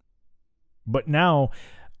 But now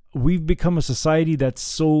we've become a society that's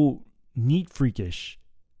so neat freakish,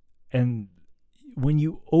 and when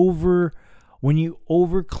you over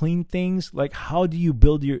clean things, like, how do you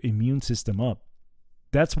build your immune system up?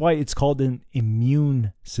 That's why it's called an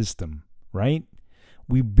immune system, right?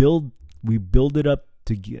 We build it up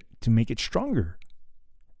to make it stronger.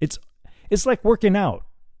 It's like working out.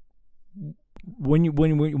 When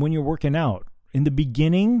you're working out, in the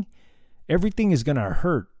beginning, everything is gonna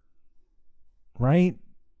hurt, right?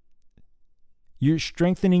 You're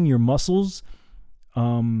strengthening your muscles.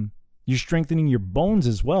 You're strengthening your bones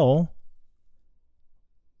as well.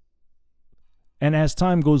 And as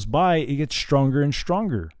time goes by, it gets stronger and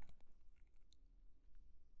stronger.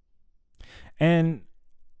 And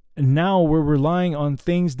now we're relying on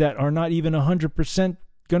things that are not even 100%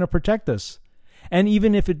 going to protect us. And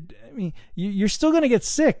even if you're still going to get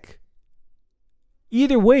sick.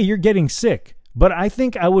 Either way, you're getting sick. But I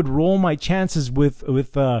think I would roll my chances with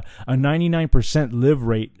a 99% live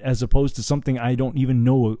rate, as opposed to something I don't even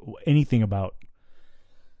know anything about.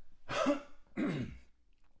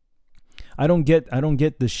 I don't get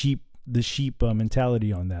the sheep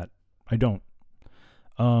mentality on that. I don't.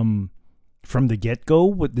 From the get-go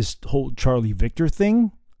with this whole Charlie Victor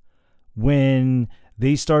thing, when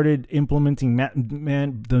they started implementing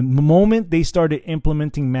the moment they started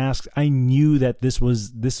implementing masks, I knew that this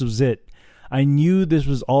was it. I knew this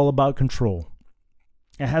was all about control.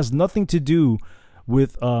 It has nothing to do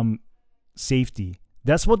with safety.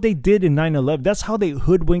 That's what they did in 9/11. That's how they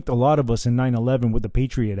hoodwinked a lot of us in 9/11 with the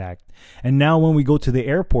Patriot Act. And now when we go to the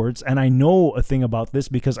airports, and I know a thing about this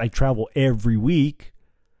because I travel every week.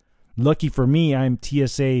 Lucky for me, I'm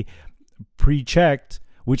TSA pre-checked,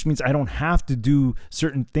 which means I don't have to do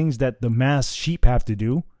certain things that the mass sheep have to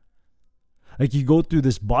do. Like you go through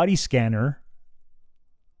this body scanner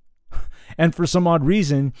and for some odd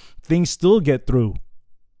reason, things still get through.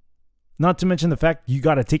 Not to mention the fact you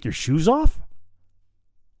got to take your shoes off.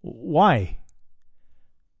 Why?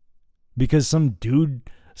 Because some dude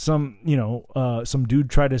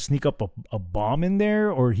tried to sneak up a bomb in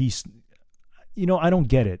there, or I don't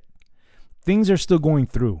get it. Things are still going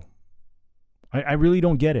through. I really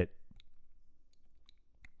don't get it.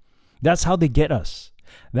 That's how they get us.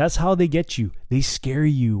 That's how they get you. They scare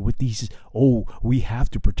you with these, we have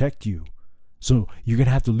to protect you. So you're going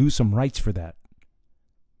to have to lose some rights for that.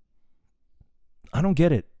 I don't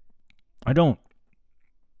get it. I don't.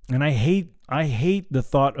 And I hate the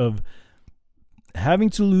thought of having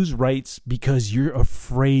to lose rights because you're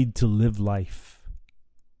afraid to live life.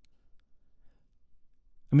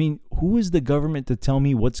 I mean, who is the government to tell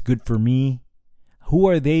me what's good for me? Who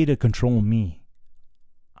are they to control me?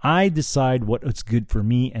 I decide what's good for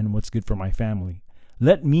me and what's good for my family.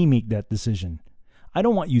 Let me make that decision. I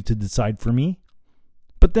don't want you to decide for me.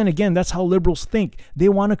 But then again, that's how liberals think. They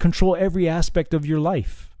want to control every aspect of your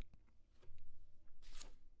life.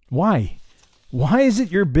 Why? Why is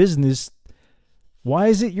it your business? Why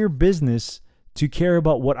is it your business to care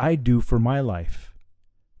about what I do for my life?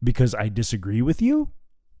 Because I disagree with you?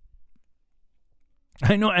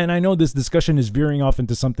 I know this discussion is veering off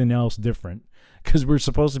into something else different, because we're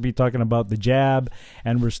supposed to be talking about the jab,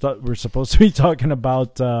 and we're supposed to be talking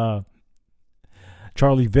about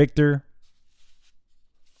Charlie Victor.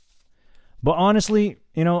 But honestly,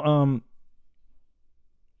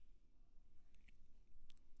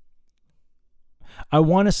 I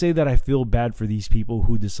want to say that I feel bad for these people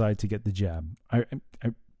who decide to get the jab.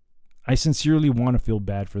 I sincerely want to feel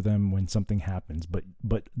bad for them when something happens. But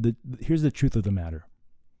here's the truth of the matter.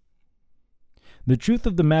 The truth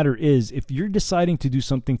of the matter is, if you're deciding to do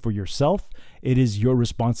something for yourself, it is your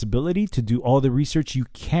responsibility to do all the research you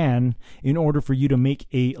can in order for you to make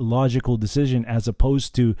a logical decision, as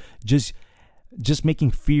opposed to just making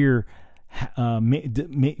fear,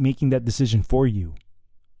 making that decision for you.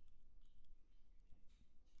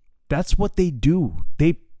 That's what they do.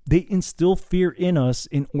 They instill fear in us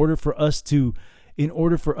in order for us to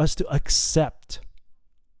accept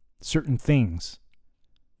certain things.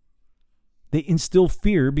 They instill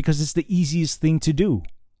fear because it's the easiest thing to do.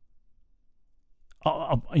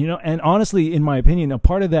 And honestly, in my opinion, a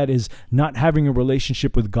part of that is not having a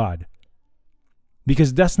relationship with God.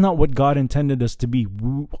 Because that's not what God intended us to be.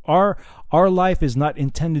 Our life is not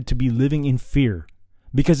intended to be living in fear.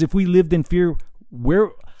 Because if we lived in fear,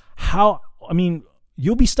 you'll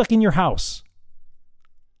be stuck in your house.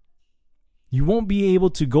 You won't be able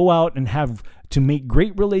to go out and make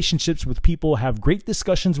great relationships with people, have great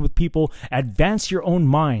discussions with people, advance your own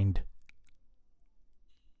mind.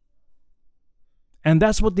 And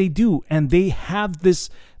that's what they do. And they have this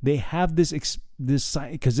because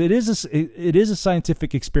it is a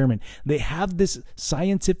scientific experiment. They have this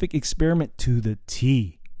scientific experiment to the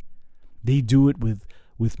T. They do it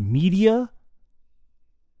with media.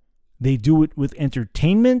 They do it with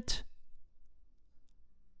entertainment.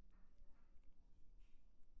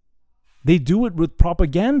 They do it with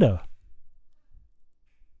propaganda.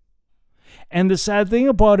 And the sad thing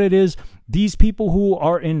about it is, these people who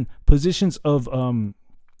are in positions of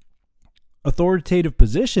authoritative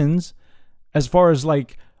positions, as far as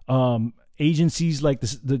like agencies like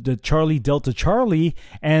the Charlie Delta Charlie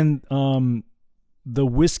and the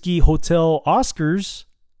Whiskey Hotel Oscars,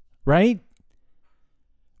 right?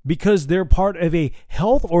 Because they're part of a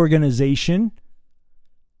health organization.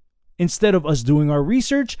 Instead of us doing our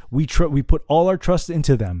research, we put all our trust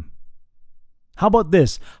into them. How about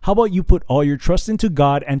this? How about you put all your trust into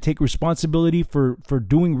God and take responsibility for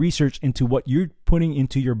doing research into what you're putting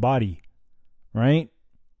into your body, right?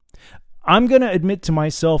 I'm going to admit to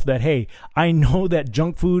myself that, hey, I know that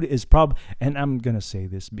junk food is and I'm going to say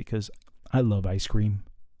this because I love ice cream.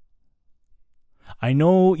 I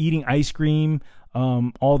know eating ice cream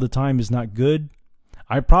all the time is not good.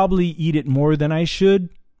 I probably eat it more than I should.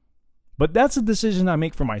 But that's a decision I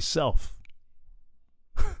make for myself.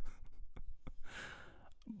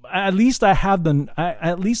 At least I have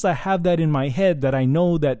that in my head, that I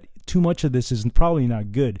know that too much of this is probably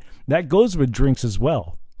not good. That goes with drinks as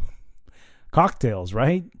well. Cocktails,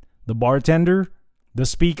 right? The bartender, the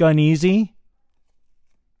speak uneasy.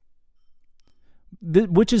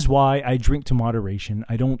 Which is why I drink to moderation.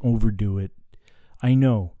 I don't overdo it. I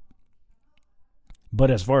know.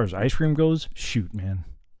 But as far as ice cream goes, shoot, man.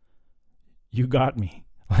 You got me.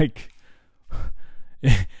 Like,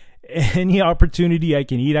 any opportunity I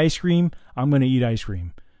can eat ice cream, I'm going to eat ice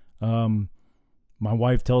cream. My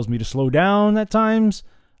wife tells me to slow down at times,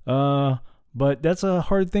 but that's a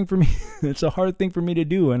hard thing for me. It's a hard thing for me to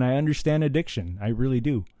do, and I understand addiction. I really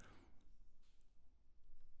do.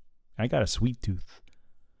 I got a sweet tooth.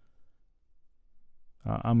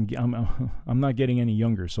 I'm not getting any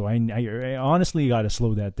younger, so I honestly got to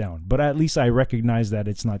slow that down. But at least I recognize that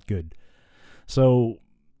it's not good. So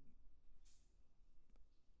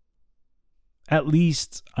at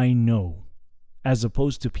least I know, as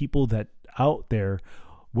opposed to people that out there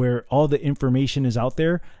where all the information is out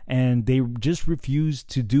there and they just refuse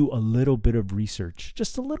to do a little bit of research.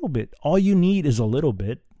 Just a little bit. All you need is a little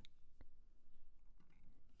bit.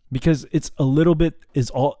 Because it's a little bit is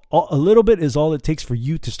all it takes for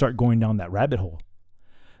you to start going down that rabbit hole.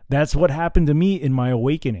 That's what happened to me in my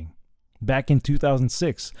awakening back in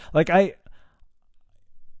 2006.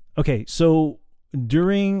 So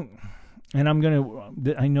during, and I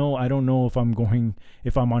don't know if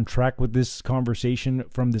I'm on track with this conversation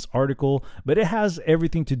from this article, but it has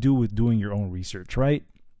everything to do with doing your own research, right?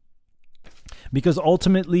 Because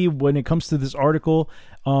ultimately, when it comes to this article,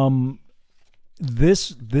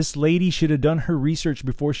 this lady should have done her research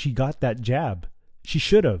before she got that jab. She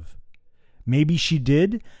should have. Maybe she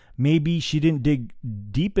did. Maybe she didn't dig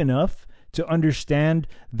deep enough to understand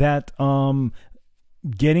that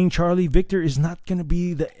getting Charlie Victor is not going to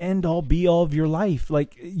be the end all be all of your life.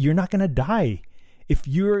 Like, you're not going to die. If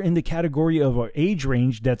you're in the category of an age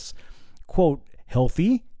range that's, quote,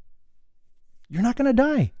 healthy, you're not going to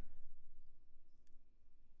die.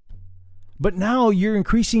 But now you're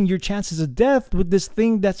increasing your chances of death with this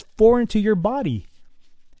thing that's foreign to your body.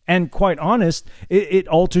 And quite honest, it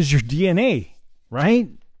alters your DNA, right?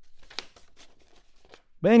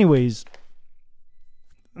 But anyways,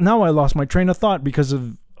 now I lost my train of thought because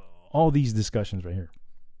of all these discussions right here.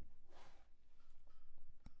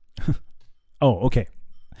 Oh, okay.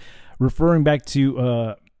 Referring back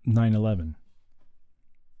to 9/11.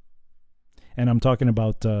 And I'm talking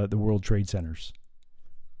about the World Trade Centers.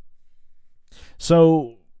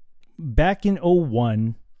 So back in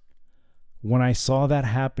 2001, when I saw that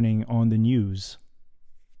happening on the news,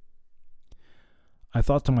 I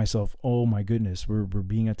thought to myself, oh my goodness, we're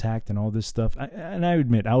being attacked and all this stuff. And I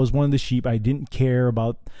admit, I was one of the sheep. I didn't care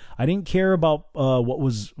about what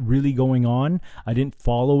was really going on. I didn't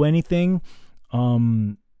follow anything.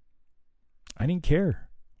 I didn't care.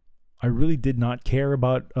 I really did not care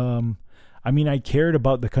about, I cared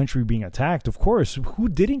about the country being attacked. Of course, who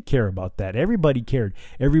didn't care about that? Everybody cared.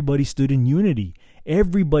 Everybody stood in unity.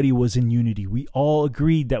 Everybody was in unity. We all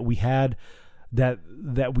agreed that we had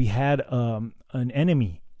an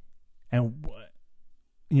enemy, and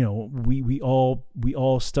we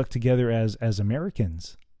all stuck together as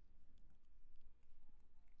Americans.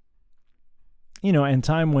 And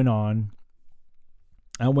time went on.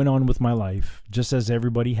 I went on with my life just as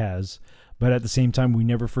everybody has, but at the same time, we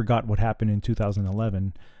never forgot what happened in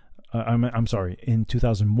 2011. In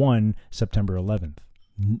 2001, September 11th.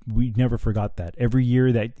 We never forgot that. Every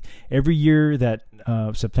year that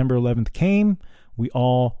September 11th came, we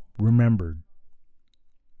all remembered.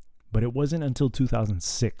 But it wasn't until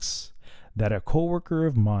 2006 that a coworker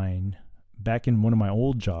of mine, back in one of my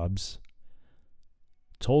old jobs,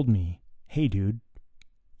 told me, "Hey, dude,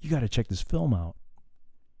 you got to check this film out."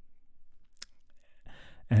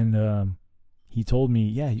 And he told me,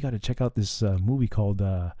 "Yeah, you got to check out this movie called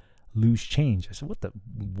Loose Change." I said,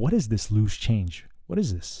 "What is this Loose Change? What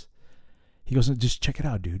is this?" He goes, "Just check it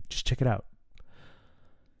out, dude. Just check it out."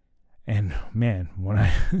 And man,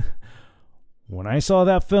 when I saw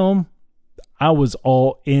that film, I was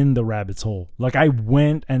all in the rabbit's hole. Like, I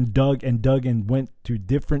went and dug and went through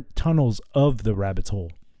different tunnels of the rabbit's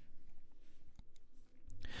hole.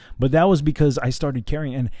 But that was because I started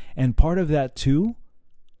caring, and part of that too,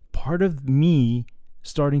 part of me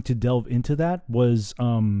starting to delve into that was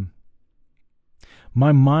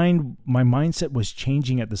my mindset was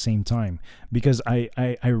changing at the same time, because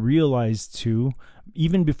I realized too,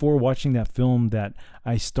 even before watching that film, that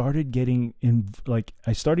I started getting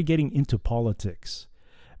into politics,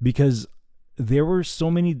 because there were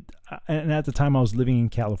so many, and at the time I was living in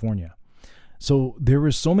California, so there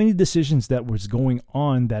were so many decisions that was going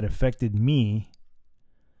on that affected me,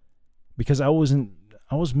 because I was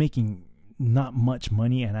making not much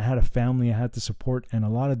money, and I had a family I had to support, and a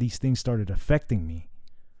lot of these things started affecting me.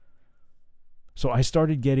 So I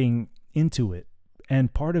started getting into it,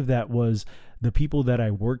 and part of that was the people that I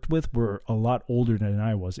worked with were a lot older than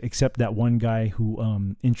I was, except that one guy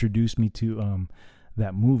who introduced me to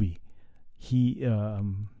that movie. He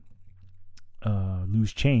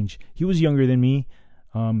Loose Change. He was younger than me.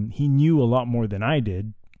 He knew a lot more than I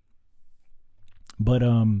did. But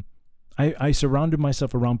I surrounded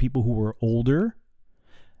myself around people who were older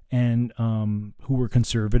and who were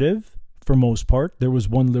conservative for most part. There was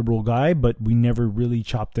one liberal guy, but we never really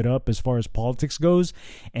chopped it up as far as politics goes.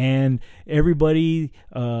 And everybody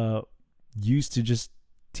used to just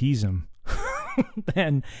tease him.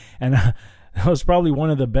 and that was probably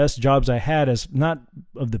one of the best jobs I had, as not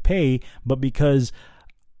of the pay, but because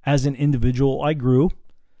as an individual I grew.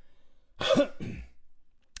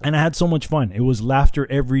 And I had so much fun. It was laughter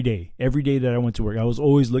every day that I went to work. I was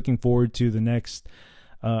always looking forward to the next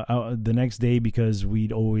day, because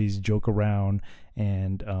we'd always joke around,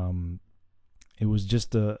 and it was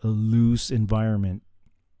just a loose environment.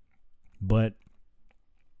 But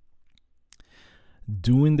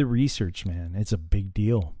doing the research, man, it's a big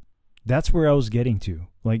deal. That's where I was getting to.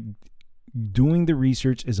 Like, doing the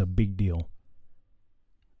research is a big deal.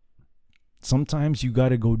 Sometimes you got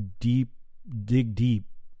to go deep, dig deep,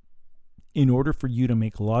 in order for you to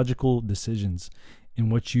make logical decisions in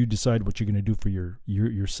what you decide what you're going to do for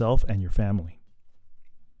yourself and your family.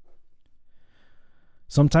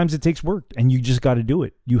 Sometimes it takes work, and you just got to do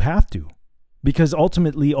it. You have to, because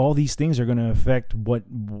ultimately all these things are going to affect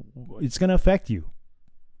it's going to affect you.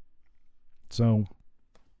 So,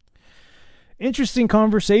 interesting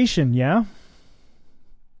conversation, yeah.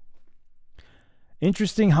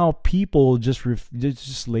 Interesting how people they're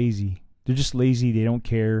just lazy. They're just lazy. They don't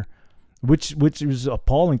care. Which is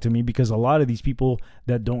appalling to me, because a lot of these people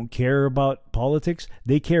that don't care about politics,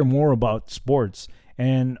 they care more about sports.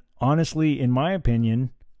 And honestly, in my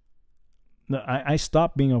opinion, I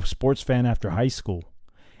stopped being a sports fan after high school.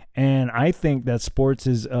 And I think that sports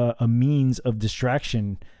is a means of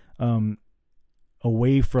distraction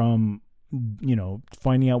away from,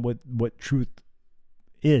 finding out what truth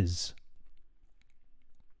is.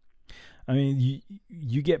 I mean,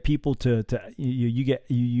 you get people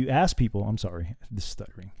you ask people. I'm sorry, this is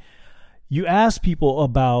stuttering. You ask people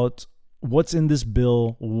about what's in this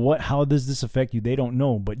bill, how does this affect you? They don't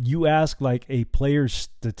know. But you ask like a player's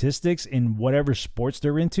statistics in whatever sports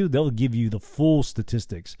they're into, they'll give you the full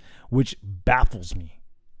statistics, which baffles me.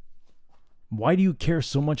 Why do you care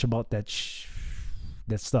so much about that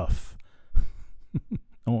stuff?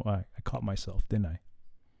 Oh, I caught myself, didn't I?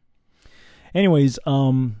 Anyways,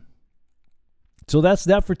 so that's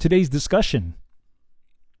that for today's discussion.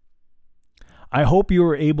 I hope you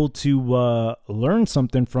were able to learn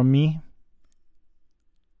something from me.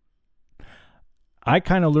 I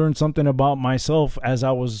kind of learned something about myself as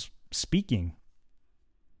I was speaking.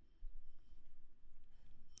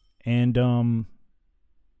 And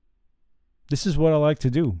this is what I like to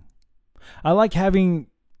do. I like having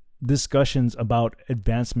discussions about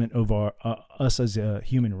advancement of us as a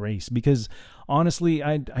human race, because honestly,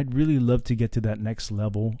 I'd really love to get to that next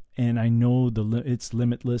level, and I know it's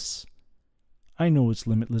limitless. I know it's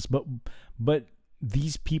limitless, but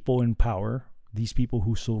these people in power, these people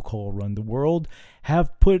who so-called run the world,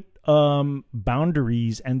 have put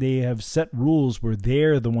boundaries, and they have set rules where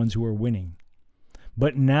they're the ones who are winning.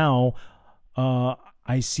 But now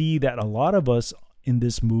I see that a lot of us in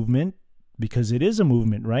this movement, because it is a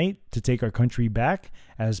movement, right, to take our country back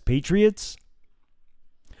as patriots,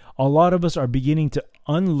 a lot of us are beginning to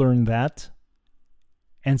unlearn that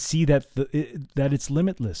and see that that it's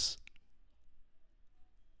limitless.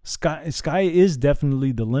 Sky is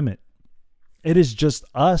definitely the limit. It is just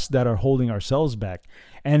us that are holding ourselves back,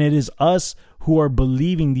 and it is us who are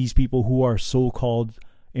believing these people who are so-called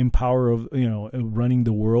in power of running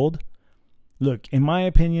the world. Look, in my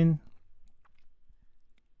opinion,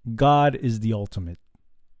 God is the ultimate.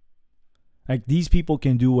 Like, these people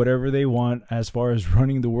can do whatever they want as far as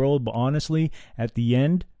running the world, but honestly, at the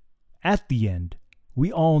end,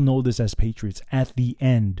 we all know this as patriots, at the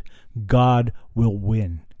end, God will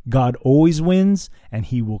win. God always wins, and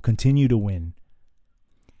he will continue to win.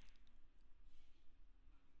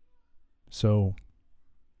 So,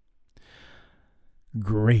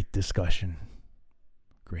 great discussion.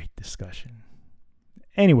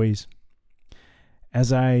 Anyways,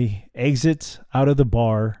 as I exit out of the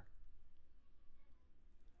bar,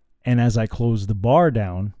 and as I close the bar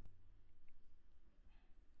down,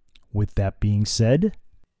 with that being said,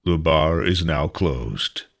 the bar is now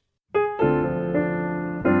closed.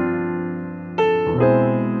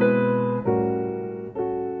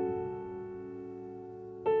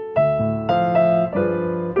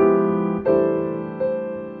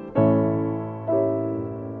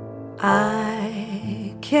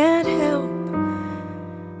 I can't help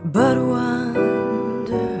but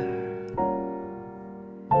wonder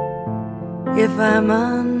if I'm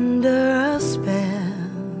under a spell,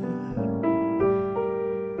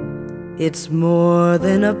 It's more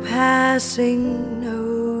than a passing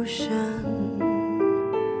notion.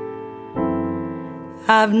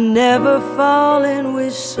 I've never fallen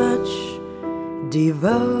with such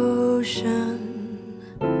devotion.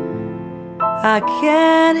 I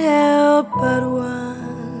can't help but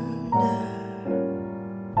wonder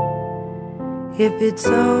if it's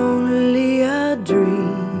only a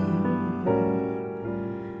dream.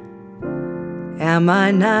 Am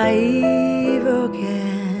I naive or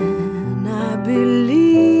can I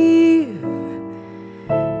believe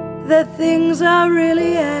that things are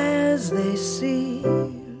really as they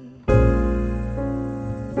seem?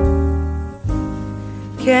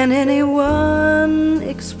 Can anyone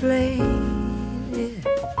explain it?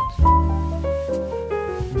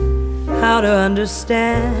 How to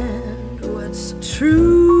understand what's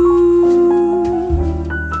true?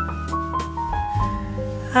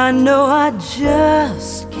 I know I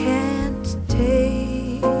just can't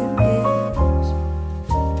tame it.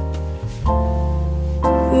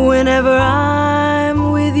 Whenever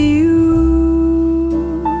I'm with you,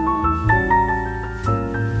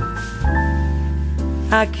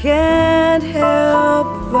 I can't help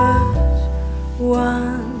but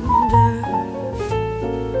wonder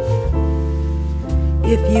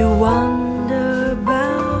if you wonder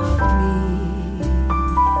about me.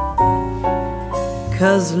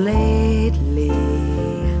 'Cause lately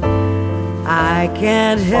I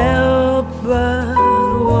can't help but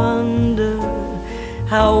wonder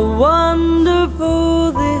how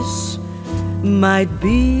wonderful this might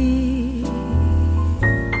be.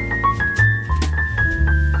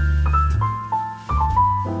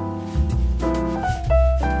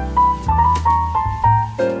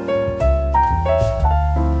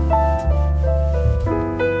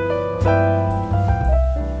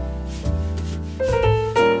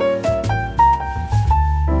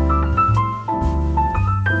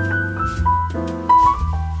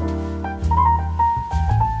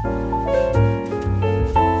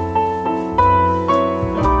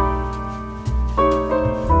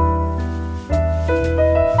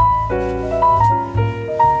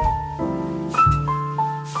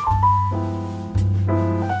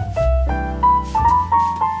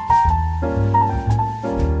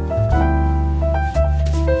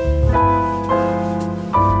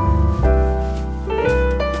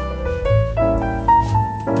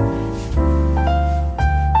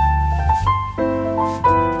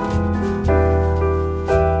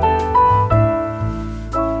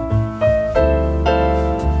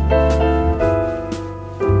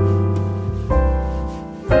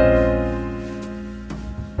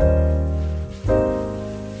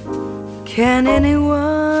 Can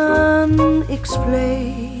anyone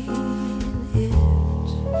explain it?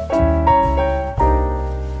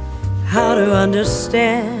 How to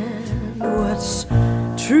understand what's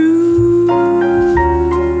true?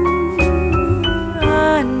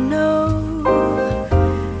 I know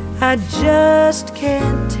I just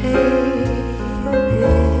can't take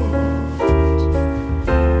it.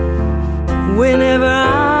 Whenever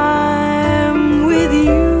I'm with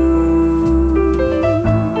you,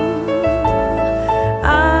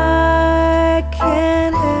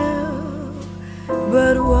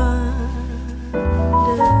 but wonder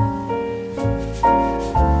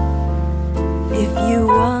if you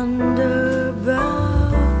wonder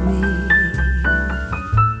about me.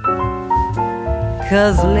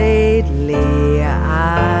 'Cause lately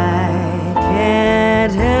I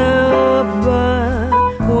can't help but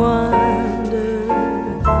wonder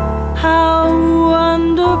how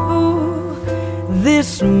wonderful this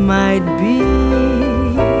might be.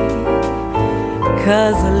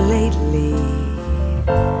 'Cause lately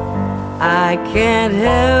I can't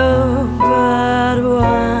help but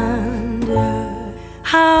wonder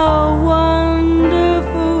how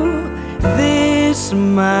wonderful this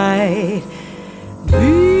might be.